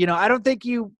you're. I don't think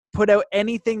you put out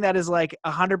anything that is like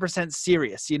 100%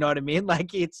 serious. You know what I mean?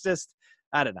 Like, it's just,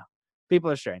 I don't know. People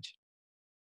are strange.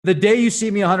 The day you see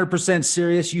me 100%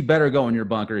 serious, you better go in your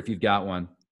bunker if you've got one.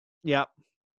 Yep.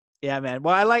 Yeah, man.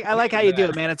 Well, I like how you do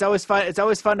it, man. It's always fun. It's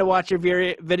always fun to watch your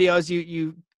videos.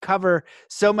 You cover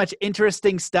so much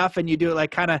interesting stuff, and you do it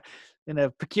like kind of in a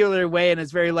peculiar way, and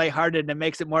it's very lighthearted, and it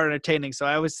makes it more entertaining. So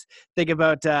I always think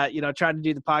about trying to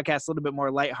do the podcast a little bit more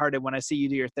lighthearted when I see you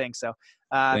do your thing. So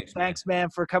thanks,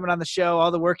 man, for coming on the show. All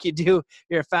the work you do.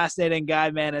 You're a fascinating guy,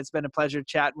 man. It's been a pleasure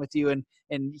chatting with you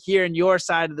and hearing your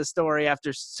side of the story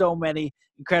after so many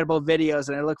incredible videos.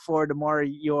 And I look forward to more of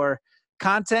your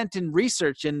content and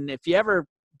research. And if you ever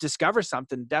discover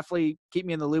something, definitely keep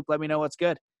me in the loop. Let me know what's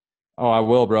good. Oh, I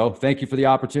will, bro. Thank you for the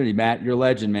opportunity, Matt. You're a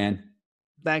legend, man.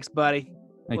 Thanks, buddy.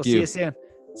 Thank you. See you soon.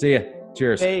 See ya.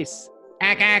 Cheers. Peace.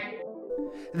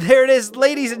 There it is,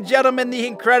 ladies and gentlemen, the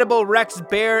incredible Rex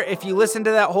Bear. If you listen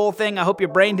to that whole thing, I hope your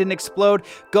brain didn't explode.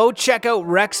 Go check out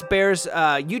Rex Bear's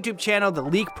YouTube channel, The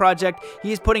Leak Project.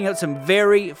 He's putting out some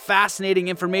very fascinating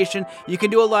information. You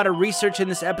can do a lot of research in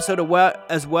this episode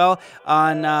as well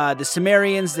on the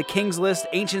Sumerians, the King's List,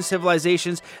 ancient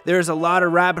civilizations. There's a lot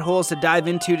of rabbit holes to dive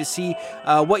into to see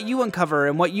what you uncover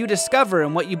and what you discover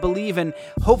and what you believe. And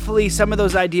hopefully some of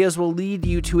those ideas will lead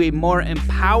you to a more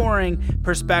empowering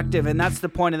perspective. And that's the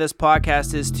point of this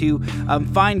podcast, is to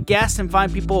find guests and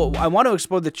find people. I want to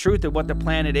explore the truth of what the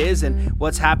planet is and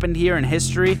what's happened here in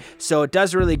history. So it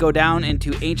does really go down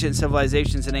into ancient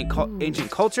civilizations and ancient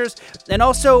cultures. And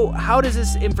also, how does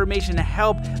this information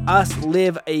help us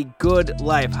live a good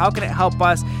life? How can it help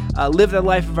us live the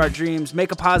life of our dreams,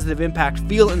 make a positive impact,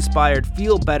 feel inspired,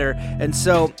 feel better? And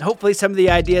so hopefully some of the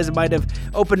ideas might have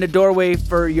opened a doorway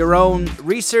for your own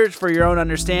research, for your own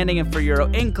understanding, and for your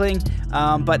own inkling.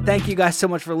 But thank you guys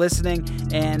so much for listening.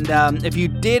 And if you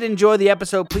did enjoy the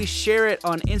episode, please share it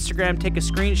on Instagram. Take a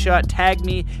screenshot, tag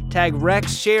me, tag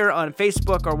Rex, share on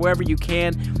Facebook or wherever you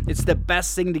can. It's the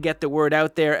best thing to get the word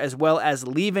out there, as well as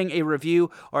leaving a review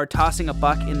or tossing a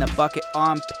buck in the bucket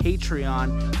on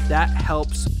Patreon. That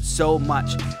helps so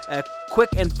much. A quick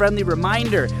and friendly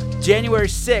reminder, January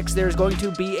 6th, there's going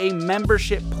to be a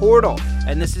membership portal,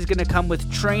 and this is going to come with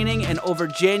training. And over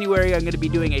January, I'm going to be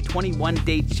doing a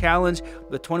 21-day challenge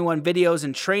with 21 videos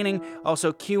and training,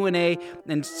 also Q&A,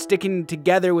 and sticking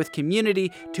together with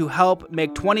community to help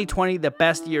make 2020 the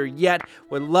best year yet.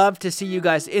 Would love to see you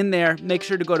guys in there. Make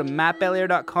sure to go to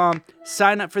mattbelair.com,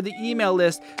 sign up for the email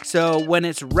list, so when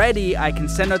it's ready, I can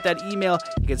send out that email.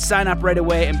 You can sign up right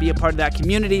away and be a part of that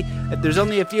community. If there's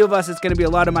only a few of us, it's going to be a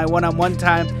lot of my one-on-one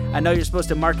time. I know you're supposed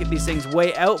to market these things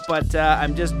way out, but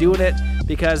I'm just doing it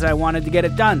because I wanted to get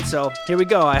it done. So here we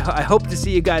go. I hope to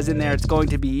see you guys in there. It's going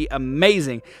to be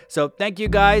amazing. So thank you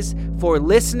guys for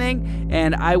listening,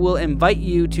 and I will invite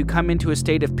you to come into a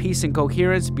state of peace and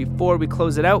coherence before we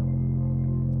close it out.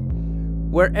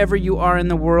 Wherever you are in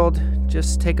the world,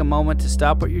 just take a moment to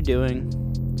stop what you're doing.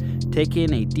 Take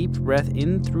in a deep breath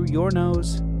in through your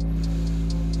nose.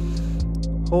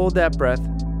 Hold that breath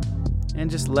and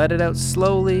just let it out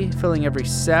slowly, filling every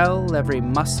cell, every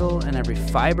muscle, and every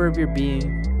fiber of your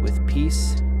being with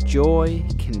peace, joy,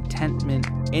 contentment,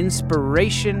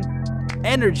 inspiration,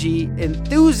 energy,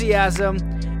 enthusiasm,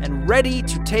 and ready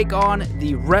to take on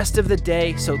the rest of the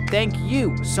day. So thank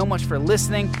you so much for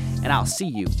listening, and I'll see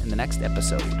you in the next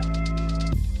episode.